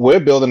 What we're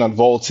building at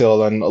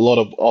Voltail and a lot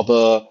of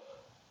other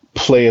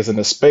players in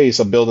the space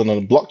are building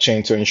on the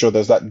blockchain to ensure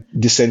there's that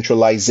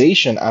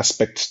decentralization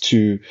aspect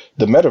to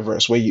the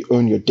metaverse where you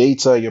own your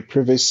data, your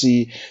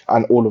privacy,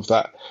 and all of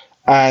that.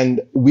 And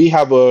we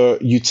have a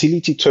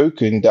utility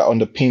token that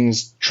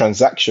underpins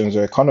transactions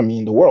or economy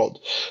in the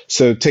world.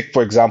 So take,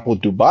 for example,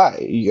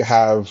 Dubai. You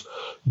have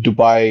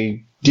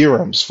Dubai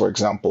dirhams, for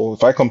example.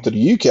 If I come to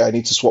the UK, I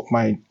need to swap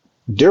my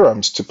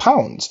dirhams to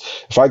pounds.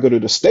 If I go to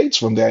the States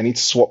from there, I need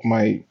to swap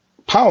my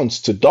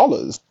pounds to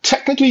dollars.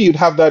 Technically, you'd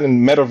have that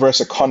in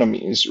metaverse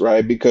economies,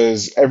 right?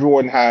 Because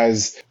everyone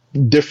has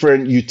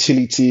different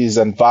utilities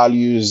and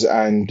values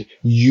and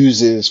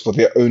uses for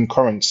their own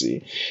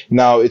currency.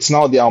 Now, it's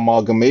now the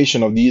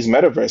amalgamation of these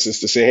metaverses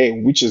to say, hey,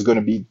 which is going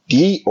to be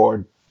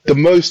the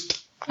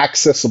most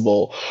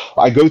accessible.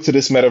 I go to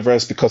this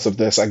metaverse because of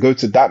this. I go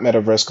to that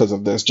metaverse because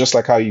of this. Just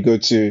like how you go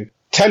to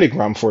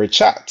Telegram for a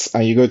chat,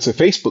 and you go to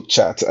Facebook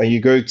chat, and you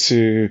go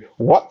to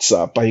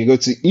WhatsApp, and you go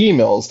to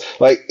emails.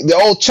 Like,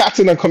 they're all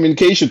chatting and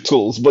communication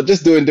tools, but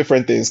just doing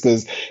different things,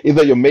 because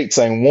either your mates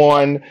are in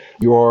one,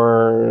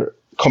 your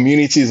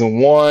community is in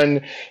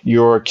one,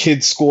 your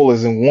kid's school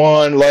is in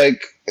one.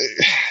 Like,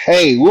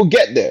 hey, we'll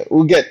get there.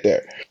 We'll get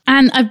there.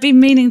 And I've been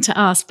meaning to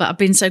ask, but I've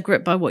been so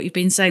gripped by what you've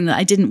been saying that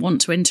I didn't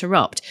want to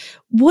interrupt.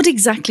 What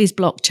exactly is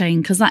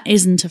blockchain? Because that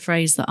isn't a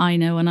phrase that I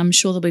know, and I'm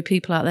sure there'll be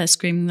people out there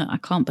screaming that I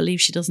can't believe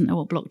she doesn't know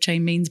what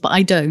blockchain means, but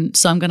I don't,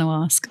 so I'm going to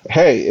ask.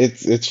 Hey,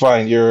 it's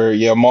fine. You're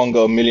among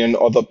a million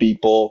other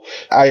people.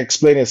 I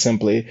explain it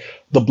simply.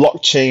 The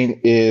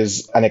blockchain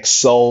is an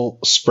Excel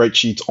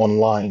spreadsheet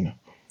online.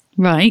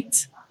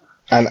 Right.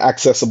 And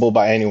accessible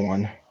by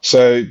anyone.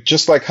 So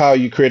just like how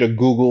you create a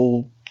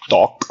Google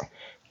Doc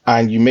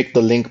and you make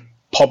the link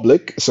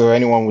public so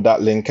anyone with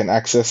that link can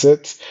access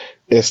it,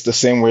 it's the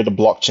same way the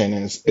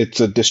blockchain is. It's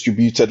a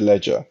distributed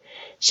ledger.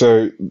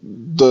 So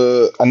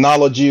the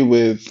analogy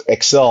with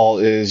Excel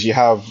is you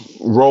have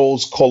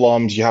rows,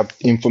 columns, you have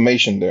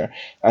information there,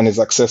 and it's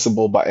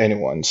accessible by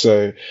anyone.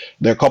 So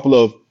there are a couple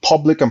of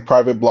public and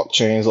private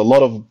blockchains. A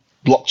lot of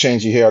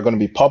blockchains you hear are going to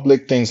be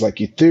public, things like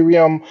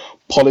Ethereum,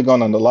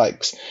 Polygon, and the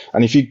likes.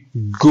 And if you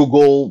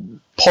Google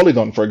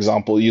Polygon, for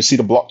example, you see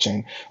the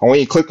blockchain. And when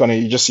you click on it,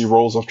 you just see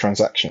rows of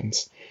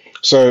transactions.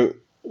 So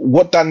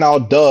what that now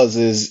does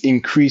is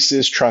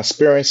increases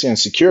transparency and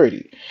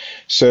security.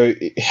 So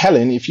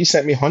Helen, if you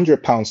sent me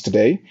 £100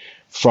 today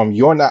from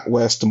your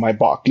NatWest to my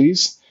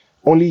Barclays,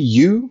 only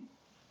you,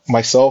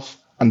 myself,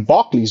 and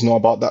Barclays know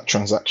about that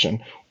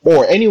transaction,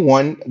 or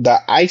anyone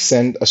that I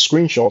send a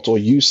screenshot or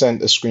you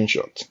send a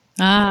screenshot.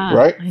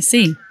 Right? I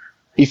see.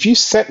 If you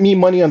sent me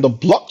money on the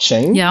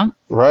blockchain, yeah,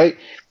 right,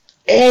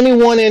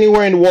 anyone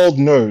anywhere in the world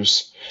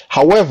knows.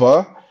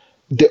 However,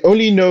 they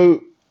only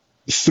know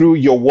through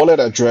your wallet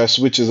address,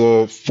 which is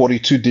a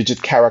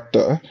 42-digit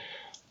character,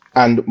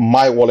 and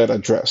my wallet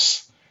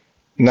address.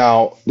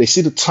 Now, they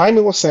see the time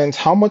it was sent,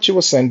 how much it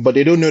was sent, but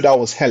they don't know that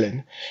was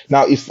Helen.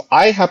 Now, if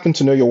I happen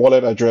to know your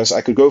wallet address,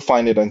 I could go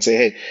find it and say,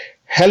 hey,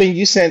 Helen,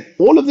 you sent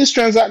all of these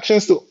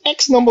transactions to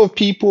X number of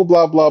people,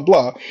 blah, blah,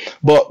 blah.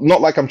 But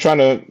not like I'm trying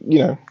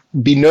to,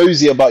 be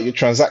nosy about your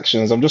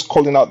transactions. I'm just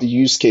calling out the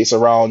use case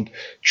around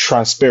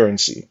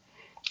transparency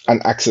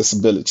and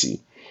accessibility.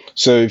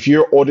 So if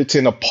you're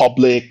auditing a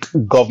public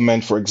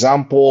government, for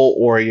example,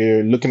 or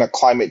you're looking at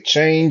climate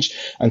change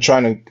and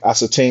trying to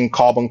ascertain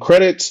carbon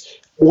credits,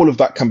 all of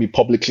that can be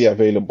publicly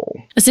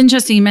available. It's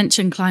interesting you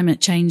mentioned climate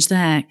change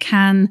there.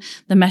 Can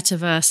the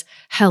metaverse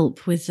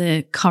help with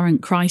the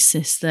current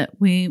crisis that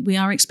we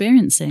are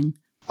experiencing?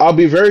 I'll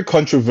be very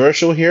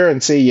controversial here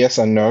and say yes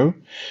and no.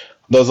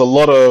 There's a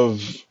lot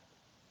of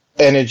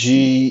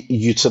energy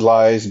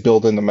utilized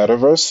building the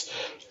metaverse.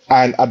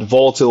 And at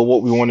Volatile,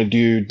 what we want to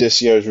do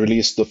this year is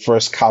release the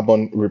first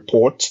carbon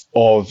report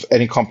of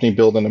any company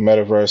building a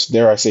metaverse.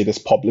 Dare I say this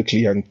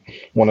publicly, and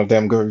one of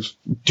them goes,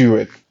 do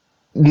it.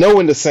 No,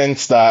 in the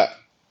sense that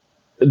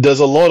there's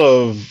a lot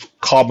of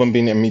carbon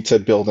being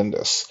emitted building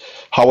this.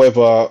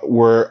 However,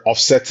 we're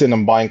offsetting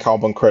and buying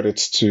carbon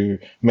credits to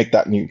make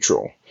that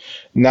neutral.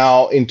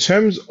 Now, in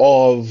terms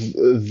of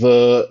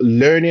the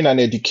learning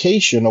and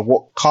education of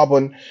what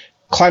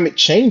climate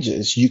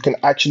changes, you can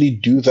actually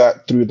do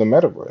that through the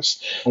metaverse.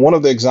 And one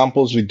of the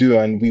examples we do,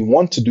 and we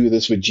want to do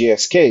this with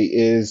GSK,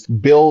 is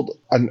build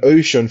an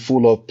ocean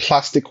full of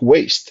plastic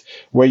waste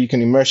where you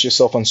can immerse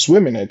yourself and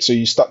swim in it. So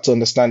you start to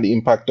understand the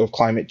impact of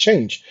climate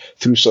change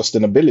through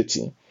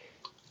sustainability.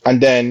 And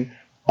then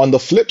on the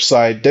flip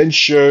side, then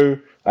show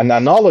an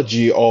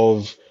analogy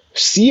of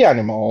sea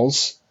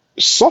animals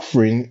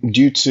suffering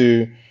due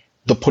to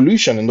the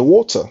pollution in the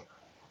water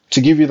to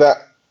give you that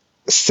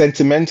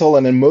sentimental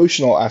and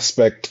emotional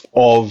aspect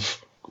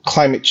of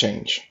climate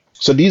change.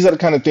 So these are the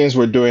kind of things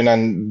we're doing,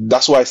 and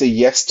that's why I say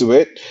yes to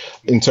it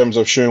in terms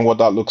of showing what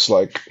that looks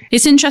like.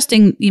 It's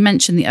interesting you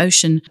mentioned the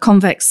ocean.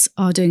 Convex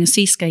are doing a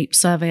seascape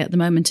survey at the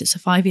moment. It's a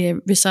 5-year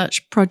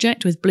research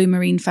project with Blue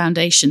Marine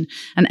Foundation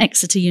and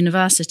Exeter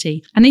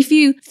University. And if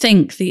you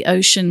think the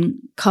ocean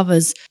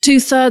covers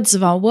 2/3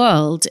 of our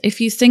world,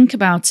 if you think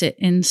about it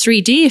in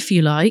 3D, if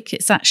you like,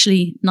 it's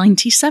actually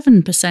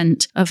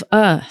 97% of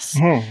Earth.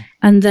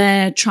 And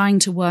they're trying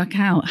to work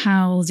out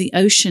how the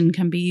ocean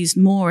can be used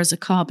more as a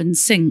carbon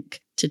sink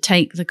to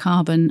take the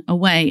carbon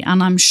away.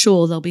 And I'm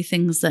sure there'll be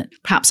things that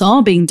perhaps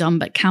are being done,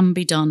 but can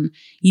be done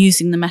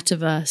using the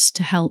metaverse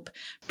to help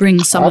bring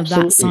some of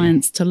that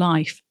science to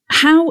life.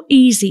 How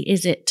easy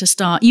is it to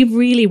start? You've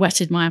really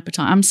whetted my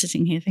appetite. I'm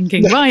sitting here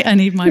thinking, right, I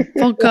need my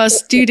podcast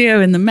studio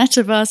in the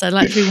metaverse. I'd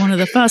like to be one of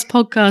the first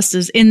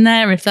podcasters in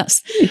there if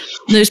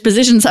those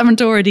positions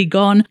haven't already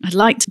gone. I'd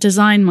like to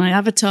design my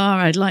avatar.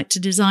 I'd like to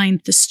design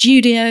the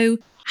studio.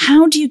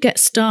 How do you get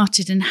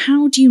started and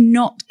how do you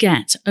not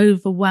get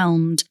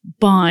overwhelmed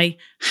by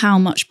how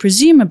much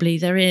presumably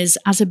there is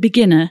as a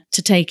beginner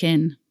to take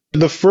in?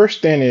 The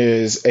first thing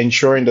is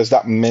ensuring there's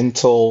that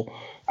mental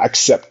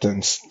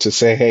acceptance to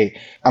say, hey,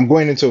 I'm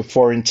going into a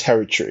foreign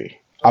territory.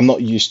 I'm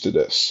not used to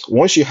this.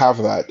 Once you have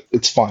that,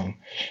 it's fine.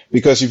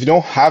 Because if you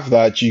don't have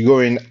that, you go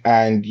in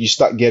and you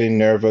start getting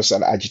nervous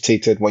and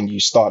agitated when you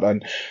start.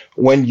 And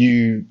when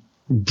you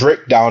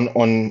break down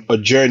on a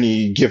journey,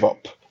 you give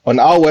up. On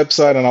our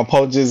website, and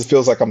apologies, it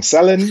feels like I'm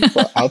selling,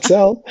 but I'll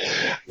tell.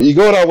 You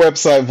go on our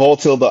website,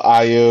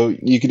 volatile.io.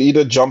 You can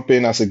either jump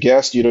in as a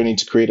guest. You don't need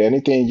to create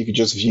anything. You can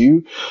just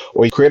view,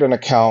 or you create an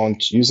account,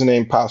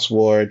 username,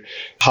 password,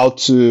 how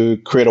to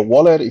create a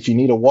wallet if you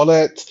need a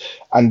wallet.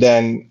 And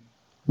then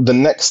the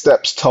next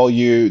steps tell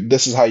you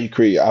this is how you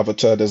create your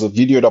avatar. There's a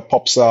video that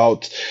pops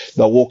out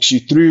that walks you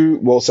through.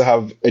 We also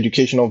have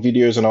educational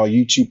videos on our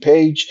YouTube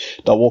page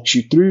that walks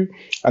you through.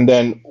 And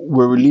then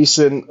we're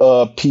releasing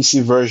a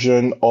PC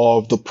version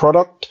of the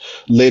product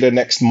later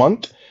next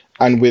month.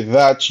 And with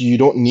that, you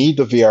don't need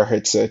the VR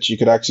headset. You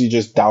could actually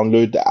just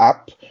download the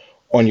app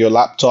on your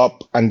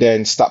laptop and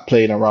then start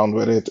playing around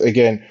with it.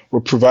 Again,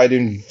 we're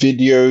providing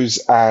videos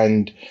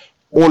and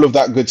all of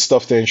that good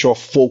stuff to ensure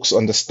folks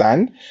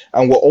understand.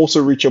 And we're also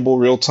reachable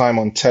real time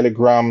on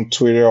Telegram,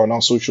 Twitter, on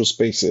our social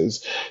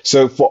spaces.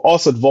 So for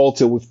us at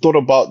Volatile, we've thought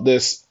about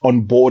this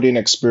onboarding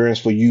experience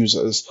for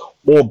users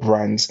or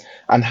brands,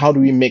 and how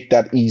do we make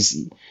that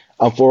easy?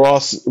 And for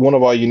us, one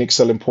of our unique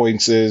selling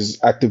points is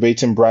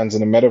activating brands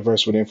in the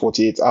metaverse within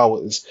 48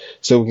 hours.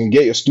 So we can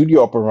get your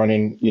studio up and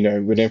running,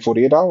 within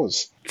 48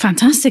 hours.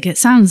 Fantastic. It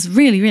sounds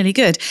really, really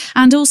good.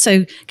 And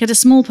also get a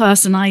small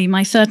person, i.e.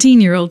 my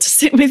 13-year-old, to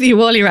sit with you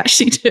while you're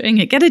actually doing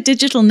it. Get a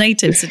digital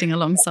native sitting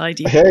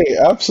alongside you. Hey,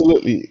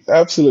 absolutely.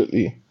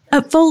 Absolutely.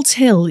 At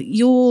Volatile,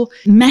 your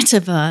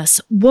metaverse,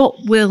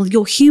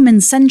 your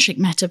human-centric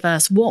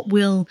metaverse, what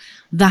will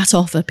that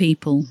offer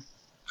people?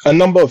 A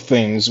number of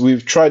things.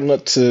 We've tried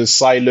not to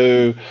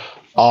silo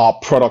our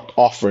product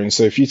offering.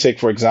 So if you take,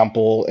 for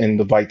example, in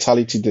the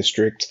Vitality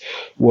District,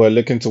 we're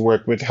looking to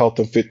work with health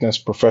and fitness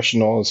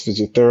professionals,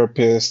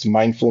 physiotherapists,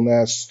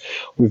 mindfulness.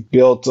 We've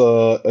built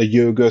a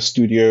yoga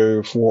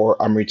studio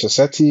for Amrita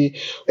Sethi,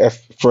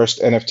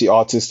 first NFT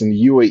artist in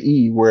the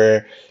UAE,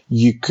 where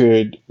you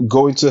could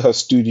go into her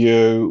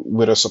studio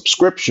with a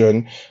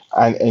subscription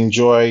and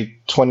enjoy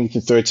 20 to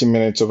 30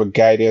 minutes of a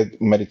guided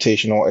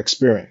meditational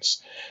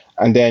experience.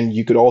 And then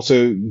you could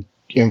also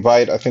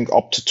invite, I think,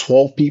 up to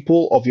 12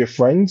 people of your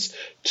friends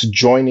to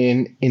join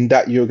in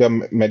that yoga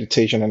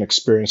meditation and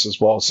experience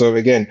as well. So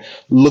again,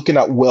 looking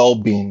at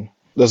well-being.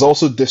 There's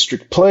also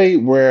District Play,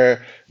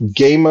 where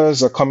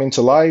gamers are coming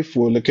to life.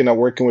 We're looking at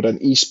working with an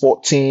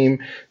esport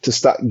team to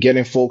start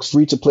getting folks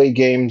free to play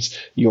games,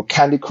 your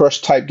Candy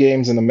Crush type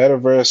games in the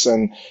metaverse,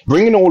 and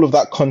bringing all of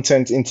that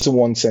content into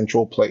one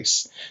central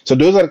place. So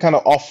those are the kind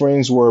of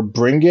offerings we're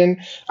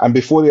bringing. And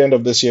before the end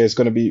of this year, it's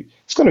going to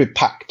be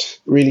packed,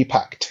 really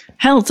packed.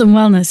 Health and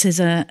wellness is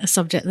a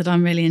subject that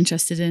I'm really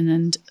interested in,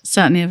 and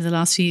certainly over the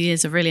last few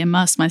years I've really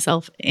immersed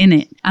myself in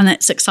it. And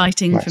it's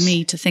exciting for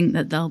me to think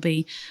that there'll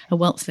be a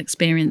wealth of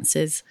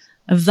experiences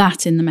of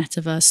that in the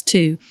metaverse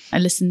too. I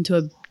listened to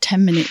a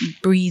 10-minute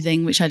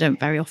breathing, which I don't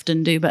very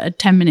often do, but a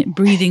 10-minute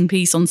breathing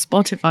piece on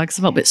Spotify because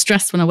I felt a bit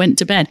stressed when I went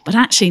to bed. But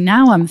actually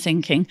now I'm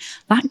thinking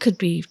that could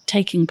be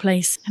taking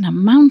place in a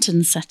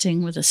mountain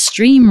setting with a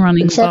stream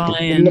running by.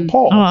 In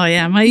Nepal. Oh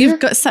yeah, you've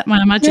got to set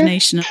my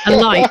imagination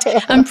alight.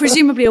 And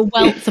presumably a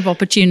wealth of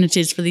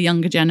opportunities for the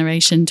younger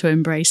generation to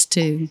embrace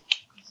too.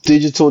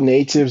 Digital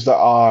natives that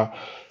are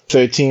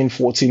 13,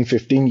 14,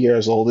 15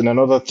 years old. In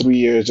another 3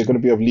 years, they're going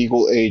to be of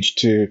legal age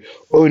to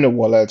own a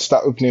wallet,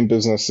 start opening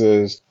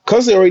businesses.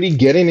 Because they're already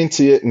getting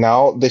into it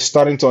now, they're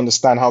starting to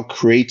understand how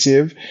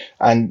creative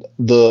and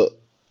the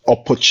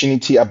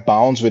opportunity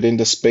abounds within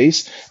the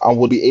space, and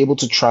will be able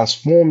to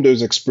transform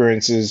those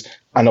experiences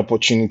and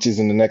opportunities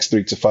in the next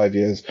 3 to 5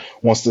 years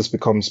once this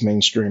becomes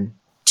mainstream.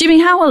 Jimmy,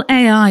 how will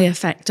AI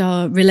affect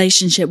our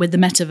relationship with the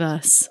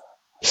metaverse?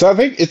 So I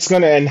think it's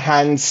going to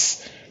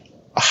enhance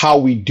how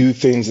we do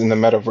things in the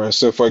metaverse.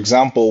 So for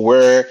example,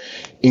 we're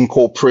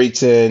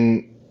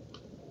incorporating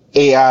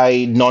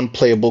AI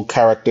non-playable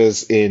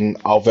characters in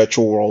our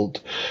virtual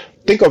world.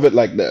 Think of it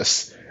like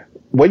this.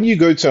 When you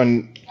go to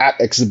an art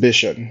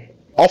exhibition,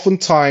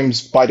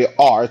 oftentimes by the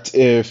art,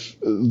 if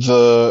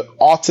the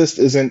artist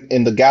isn't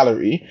in the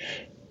gallery,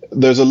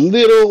 there's a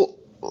little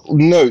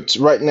note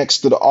right next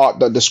to the art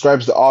that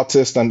describes the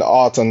artist and the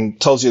art and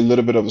tells you a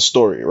little bit of a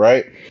story,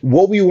 right?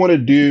 What we want to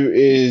do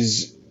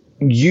is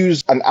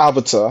use an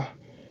avatar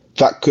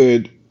that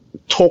could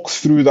talk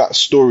through that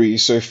story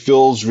so it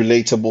feels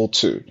relatable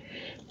to,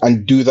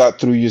 and do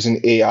that through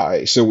using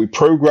AI. So we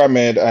program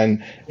it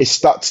and it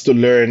starts to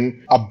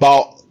learn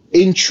about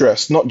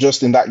interest, not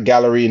just in that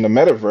gallery in the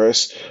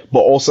metaverse, but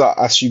also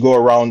as you go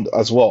around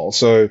as well.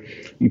 So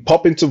you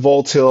pop into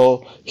Vault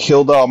Hill,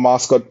 Hilda, our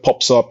mascot,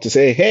 pops up to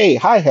say, hey,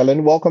 hi,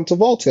 Helen, welcome to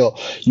Vault Hill.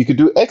 You could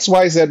do X,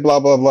 Y, Z, blah,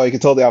 blah, blah. You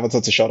could tell the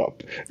avatar to shut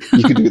up.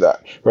 You could do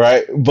that,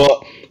 right?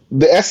 But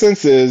the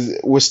essence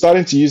is we're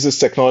starting to use this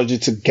technology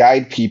to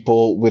guide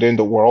people within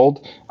the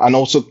world and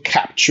also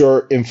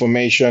capture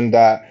information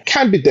that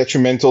can be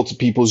detrimental to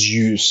people's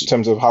use in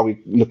terms of how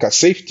we look at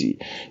safety.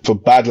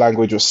 If bad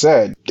language was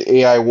said, the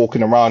AI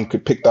walking around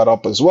could pick that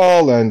up as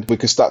well, and we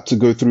could start to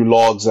go through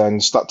logs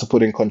and start to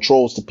put in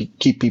controls to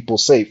keep people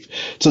safe.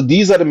 So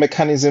these are the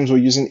mechanisms we're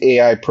using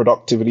AI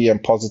productively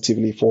and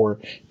positively for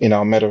in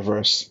our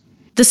metaverse.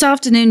 This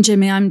afternoon,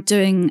 Jimmy, I'm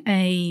doing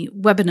a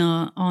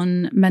webinar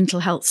on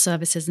mental health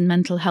services and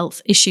mental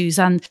health issues,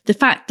 and the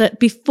fact that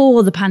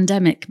before the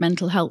pandemic,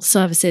 mental health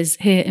services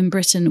here in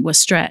Britain were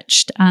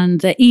stretched, and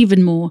they're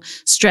even more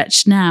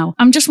stretched now.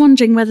 I'm just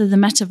wondering whether the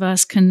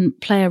metaverse can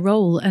play a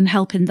role and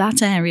help in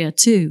that area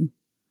too.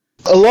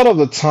 A lot of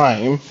the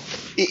time,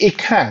 it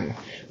can,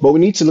 but we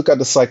need to look at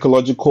the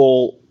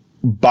psychological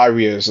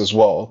barriers as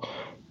well.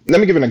 Let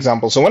me give an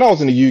example. So when I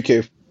was in the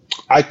UK,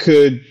 I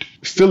could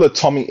feel a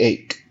tummy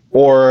ache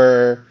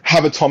or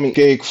have a tummy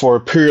ache for a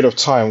period of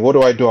time. What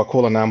do? I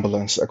call an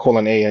ambulance, I call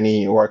an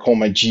A&E, or I call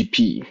my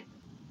GP.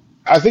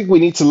 I think we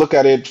need to look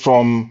at it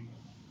from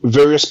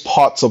various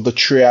parts of the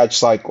triage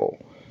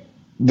cycle.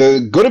 There are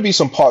going to be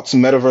some parts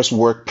in metaverse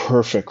work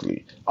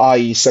perfectly,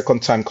 i.e.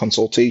 second time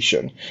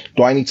consultation.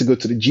 Do I need to go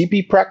to the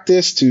GP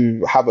practice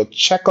to have a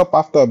checkup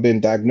after I've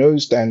been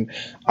diagnosed and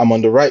I'm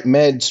on the right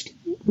meds?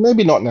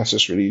 Maybe not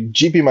necessarily.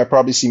 GP might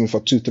probably see me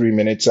for 2-3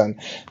 minutes, and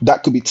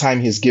that could be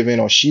time he's given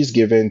or she's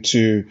given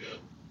to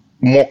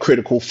more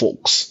critical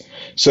folks.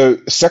 So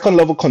second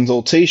level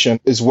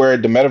consultation is where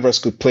the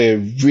metaverse could play a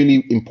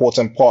really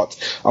important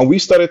part. And we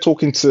started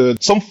talking to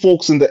some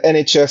folks in the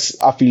NHS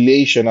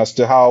affiliation as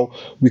to how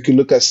we could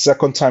look at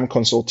second time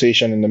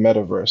consultation in the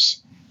metaverse.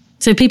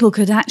 So people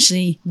could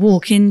actually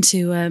walk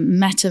into a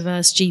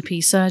metaverse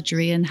GP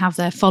surgery and have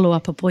their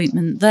follow-up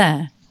appointment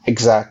there.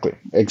 Exactly.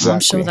 I'm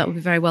sure that would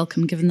be very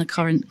welcome given the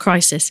current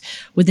crisis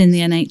within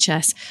the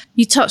NHS.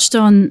 You touched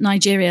on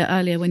Nigeria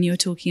earlier when you were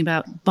talking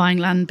about buying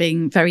land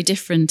being very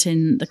different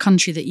in the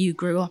country that you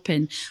grew up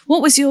in.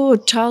 What was your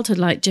childhood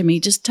like, Jimmy?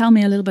 Just tell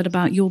me a little bit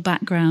about your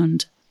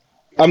background.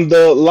 I'm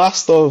the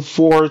last of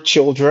 4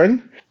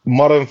 children,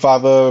 mother and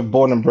father,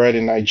 born and bred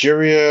in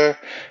Nigeria.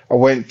 I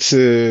went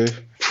to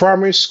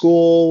primary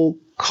school,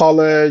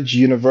 college,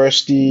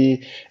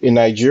 university in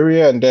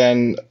Nigeria, and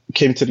then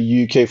came to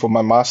the UK for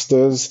my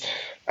master's.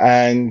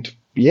 And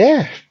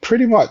yeah,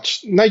 pretty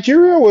much.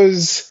 Nigeria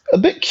was a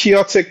bit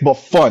chaotic but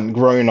fun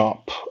growing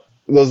up.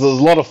 There's a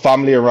lot of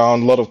family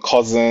around, a lot of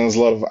cousins,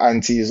 a lot of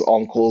aunties,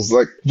 uncles,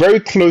 like very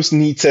close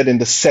knitted in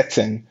the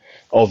setting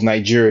of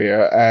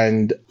Nigeria.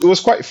 And it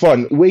was quite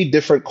fun, way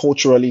different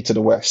culturally to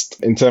the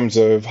West in terms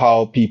of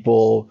how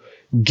people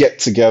get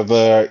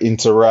together,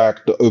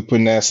 interact, the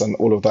openness and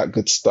all of that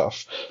good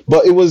stuff.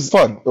 But it was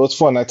fun. It was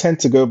fun. I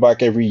tend to go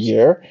back every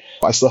year.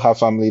 I still have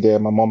family there.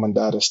 My mom and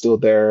dad are still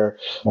there.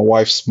 My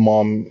wife's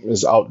mom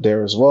is out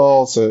there as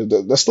well. So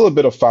there's still a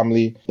bit of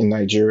family in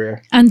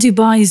Nigeria. And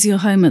Dubai is your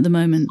home at the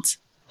moment?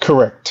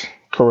 Correct.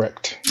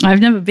 I've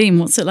never been.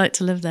 What's it like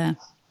to live there?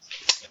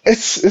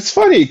 It's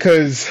funny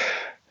because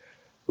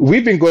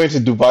we've been going to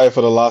Dubai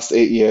for the last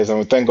 8 years,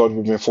 and thank God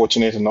we've been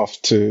fortunate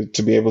enough to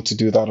be able to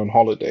do that on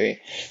holiday.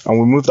 And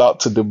we moved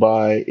out to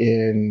Dubai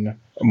in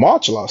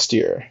March last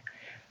year.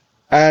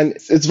 And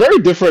it's very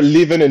different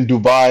living in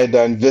Dubai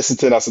than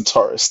visiting as a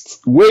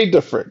tourist. Way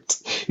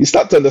different. You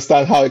start to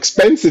understand how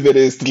expensive it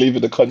is to live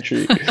in the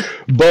country.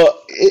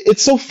 But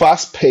it's so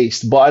fast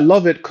paced. But I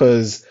love it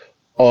because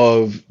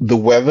of the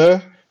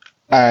weather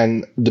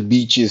and the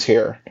beaches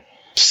here.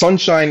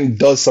 Sunshine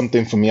does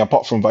something for me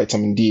apart from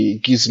vitamin D.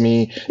 It gives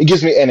me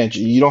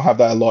energy. You don't have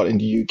that a lot in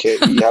the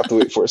UK. You have to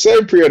wait for a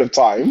certain period of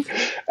time.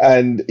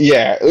 And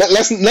yeah,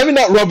 let me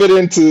not rub it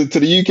into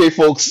the UK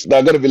folks that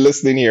are going to be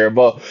listening here,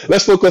 but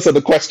let's focus on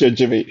the question,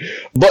 Jimmy.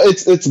 But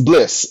it's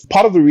bliss.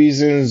 Part of the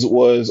reasons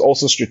was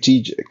also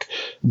strategic.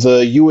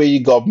 The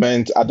UAE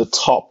government at the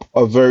top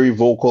are very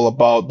vocal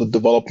about the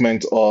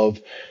development of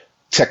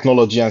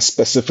technology and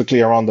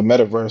specifically around the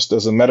metaverse.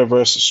 There's a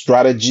metaverse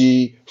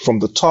strategy from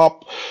the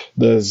top.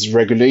 There's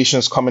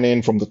regulations coming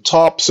in from the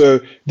top.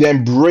 So they're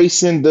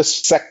embracing this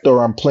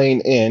sector and playing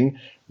in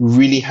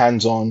really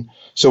hands-on.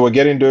 So we're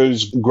getting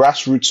those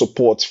grassroots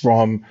supports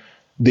from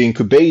the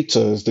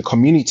incubators, the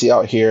community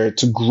out here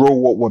to grow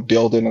what we're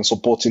building and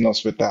supporting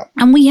us with that.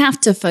 And we have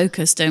to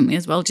focus, don't we,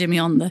 as well, Jimmy,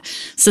 on the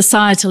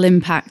societal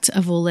impact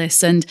of all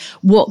this and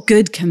what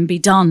good can be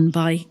done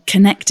by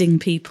connecting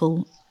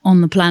people on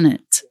the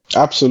planet.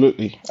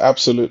 Absolutely.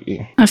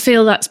 I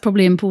feel that's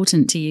probably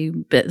important to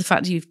you, but the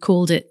fact that you've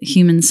called it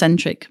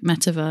human-centric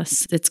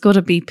metaverse, it's got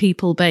to be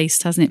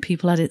people-based, hasn't it?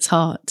 People at its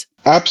heart.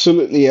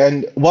 Absolutely.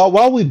 And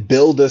while we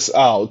build this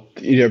out,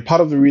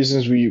 part of the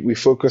reasons we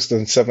focused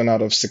on 7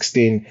 out of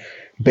 16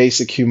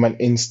 basic human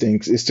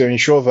instincts is to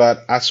ensure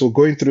that as we're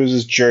going through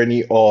this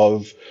journey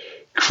of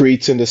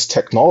creating this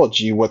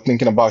technology, we're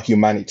thinking about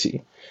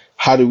humanity.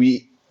 How do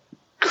we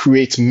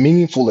create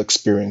meaningful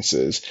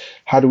experiences?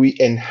 How do we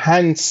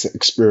enhance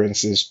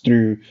experiences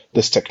through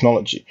this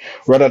technology?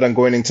 Rather than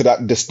going into that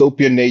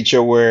dystopian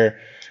nature where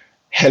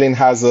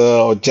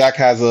Jack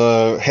has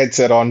a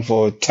headset on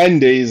for 10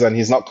 days and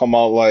he's not come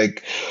out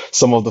like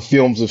some of the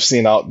films we've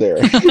seen out there.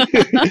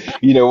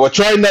 We're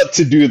trying not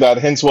to do that.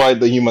 Hence why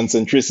the human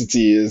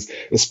centricity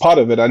is part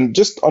of it. And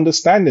just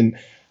understanding,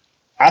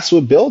 as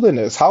we're building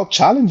this, how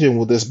challenging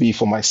will this be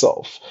for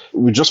myself?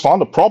 We just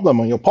found a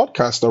problem on your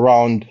podcast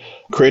around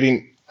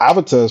creating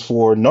avatars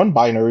for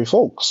non-binary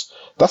folks.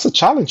 That's a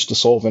challenge to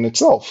solve in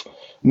itself.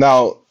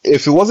 Now,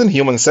 if it wasn't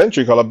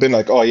human-centric, I'd have been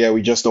like, oh yeah,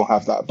 we just don't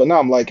have that. But now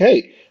I'm like,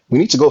 hey, we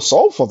need to go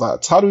solve for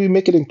that. How do we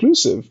make it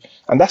inclusive?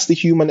 And that's the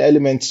human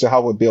element to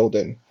how we're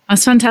building.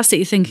 That's fantastic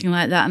you're thinking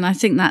like that. And I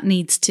think that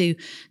needs to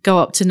go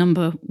up to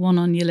number 1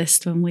 on your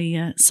list when we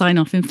sign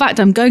off. In fact,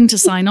 I'm going to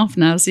sign off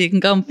now, so you can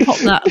go and pop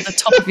that at the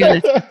top of your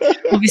list.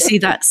 Obviously,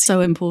 that's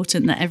so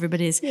important that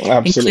everybody is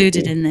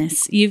included in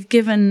this. You've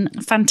given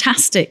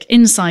fantastic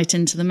insight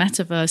into the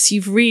metaverse.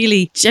 You've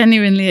really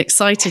genuinely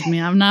excited me.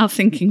 I'm now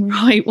thinking,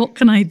 right, what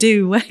can I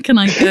do? Where can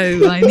I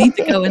go? I need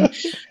to go and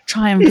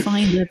try and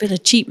find a bit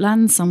of cheap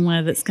land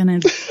somewhere that's going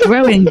to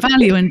grow in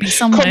value and be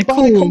somewhere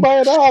cool. Come buy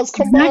at ours.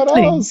 Come buy at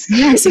ours.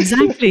 Yes,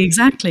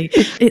 exactly.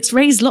 It's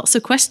raised lots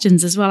of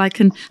questions as well. I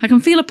can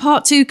feel a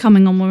part 2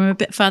 coming on when we're a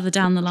bit further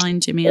down the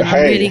line, Jimmy. And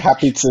I'm really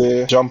happy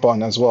to jump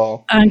on as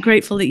well. I'm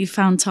grateful that you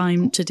found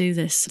time to do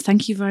this.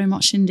 Thank you very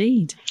much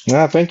indeed.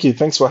 Yeah, thank you.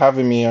 Thanks for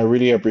having me. I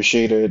really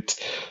appreciate it.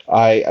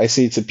 I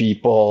say to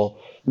people,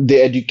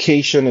 the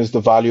education is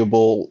the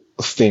valuable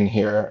thing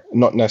here,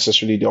 not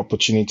necessarily the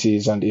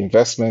opportunities and the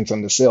investments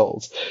and the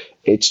sales.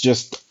 It's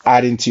just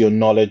adding to your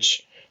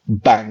knowledge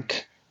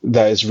bank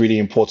that is really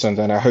important.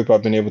 And I hope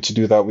I've been able to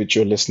do that with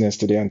your listeners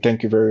today. And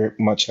thank you very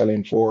much,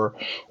 Helen, for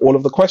all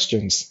of the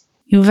questions.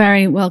 You're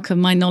very welcome.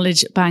 My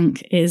knowledge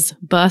bank is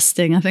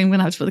bursting. I think I'm going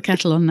to have to put the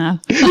kettle on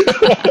now.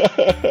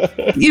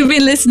 You've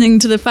been listening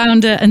to the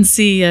founder and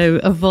CEO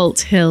of Vault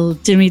Hill,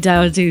 Jimi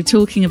Daodu,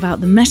 talking about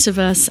the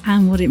metaverse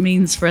and what it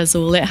means for us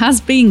all. It has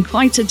been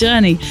quite a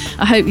journey.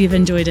 I hope you've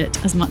enjoyed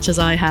it as much as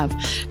I have.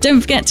 Don't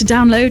forget to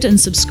download and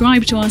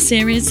subscribe to our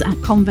series at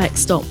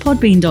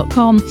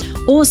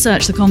convex.podbean.com or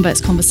search The Convex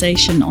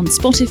Conversation on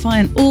Spotify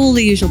and all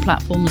the usual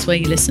platforms where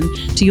you listen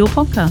to your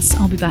podcasts.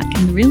 I'll be back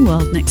in the real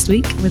world next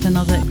week with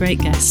another great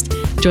guest.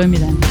 Join me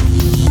then.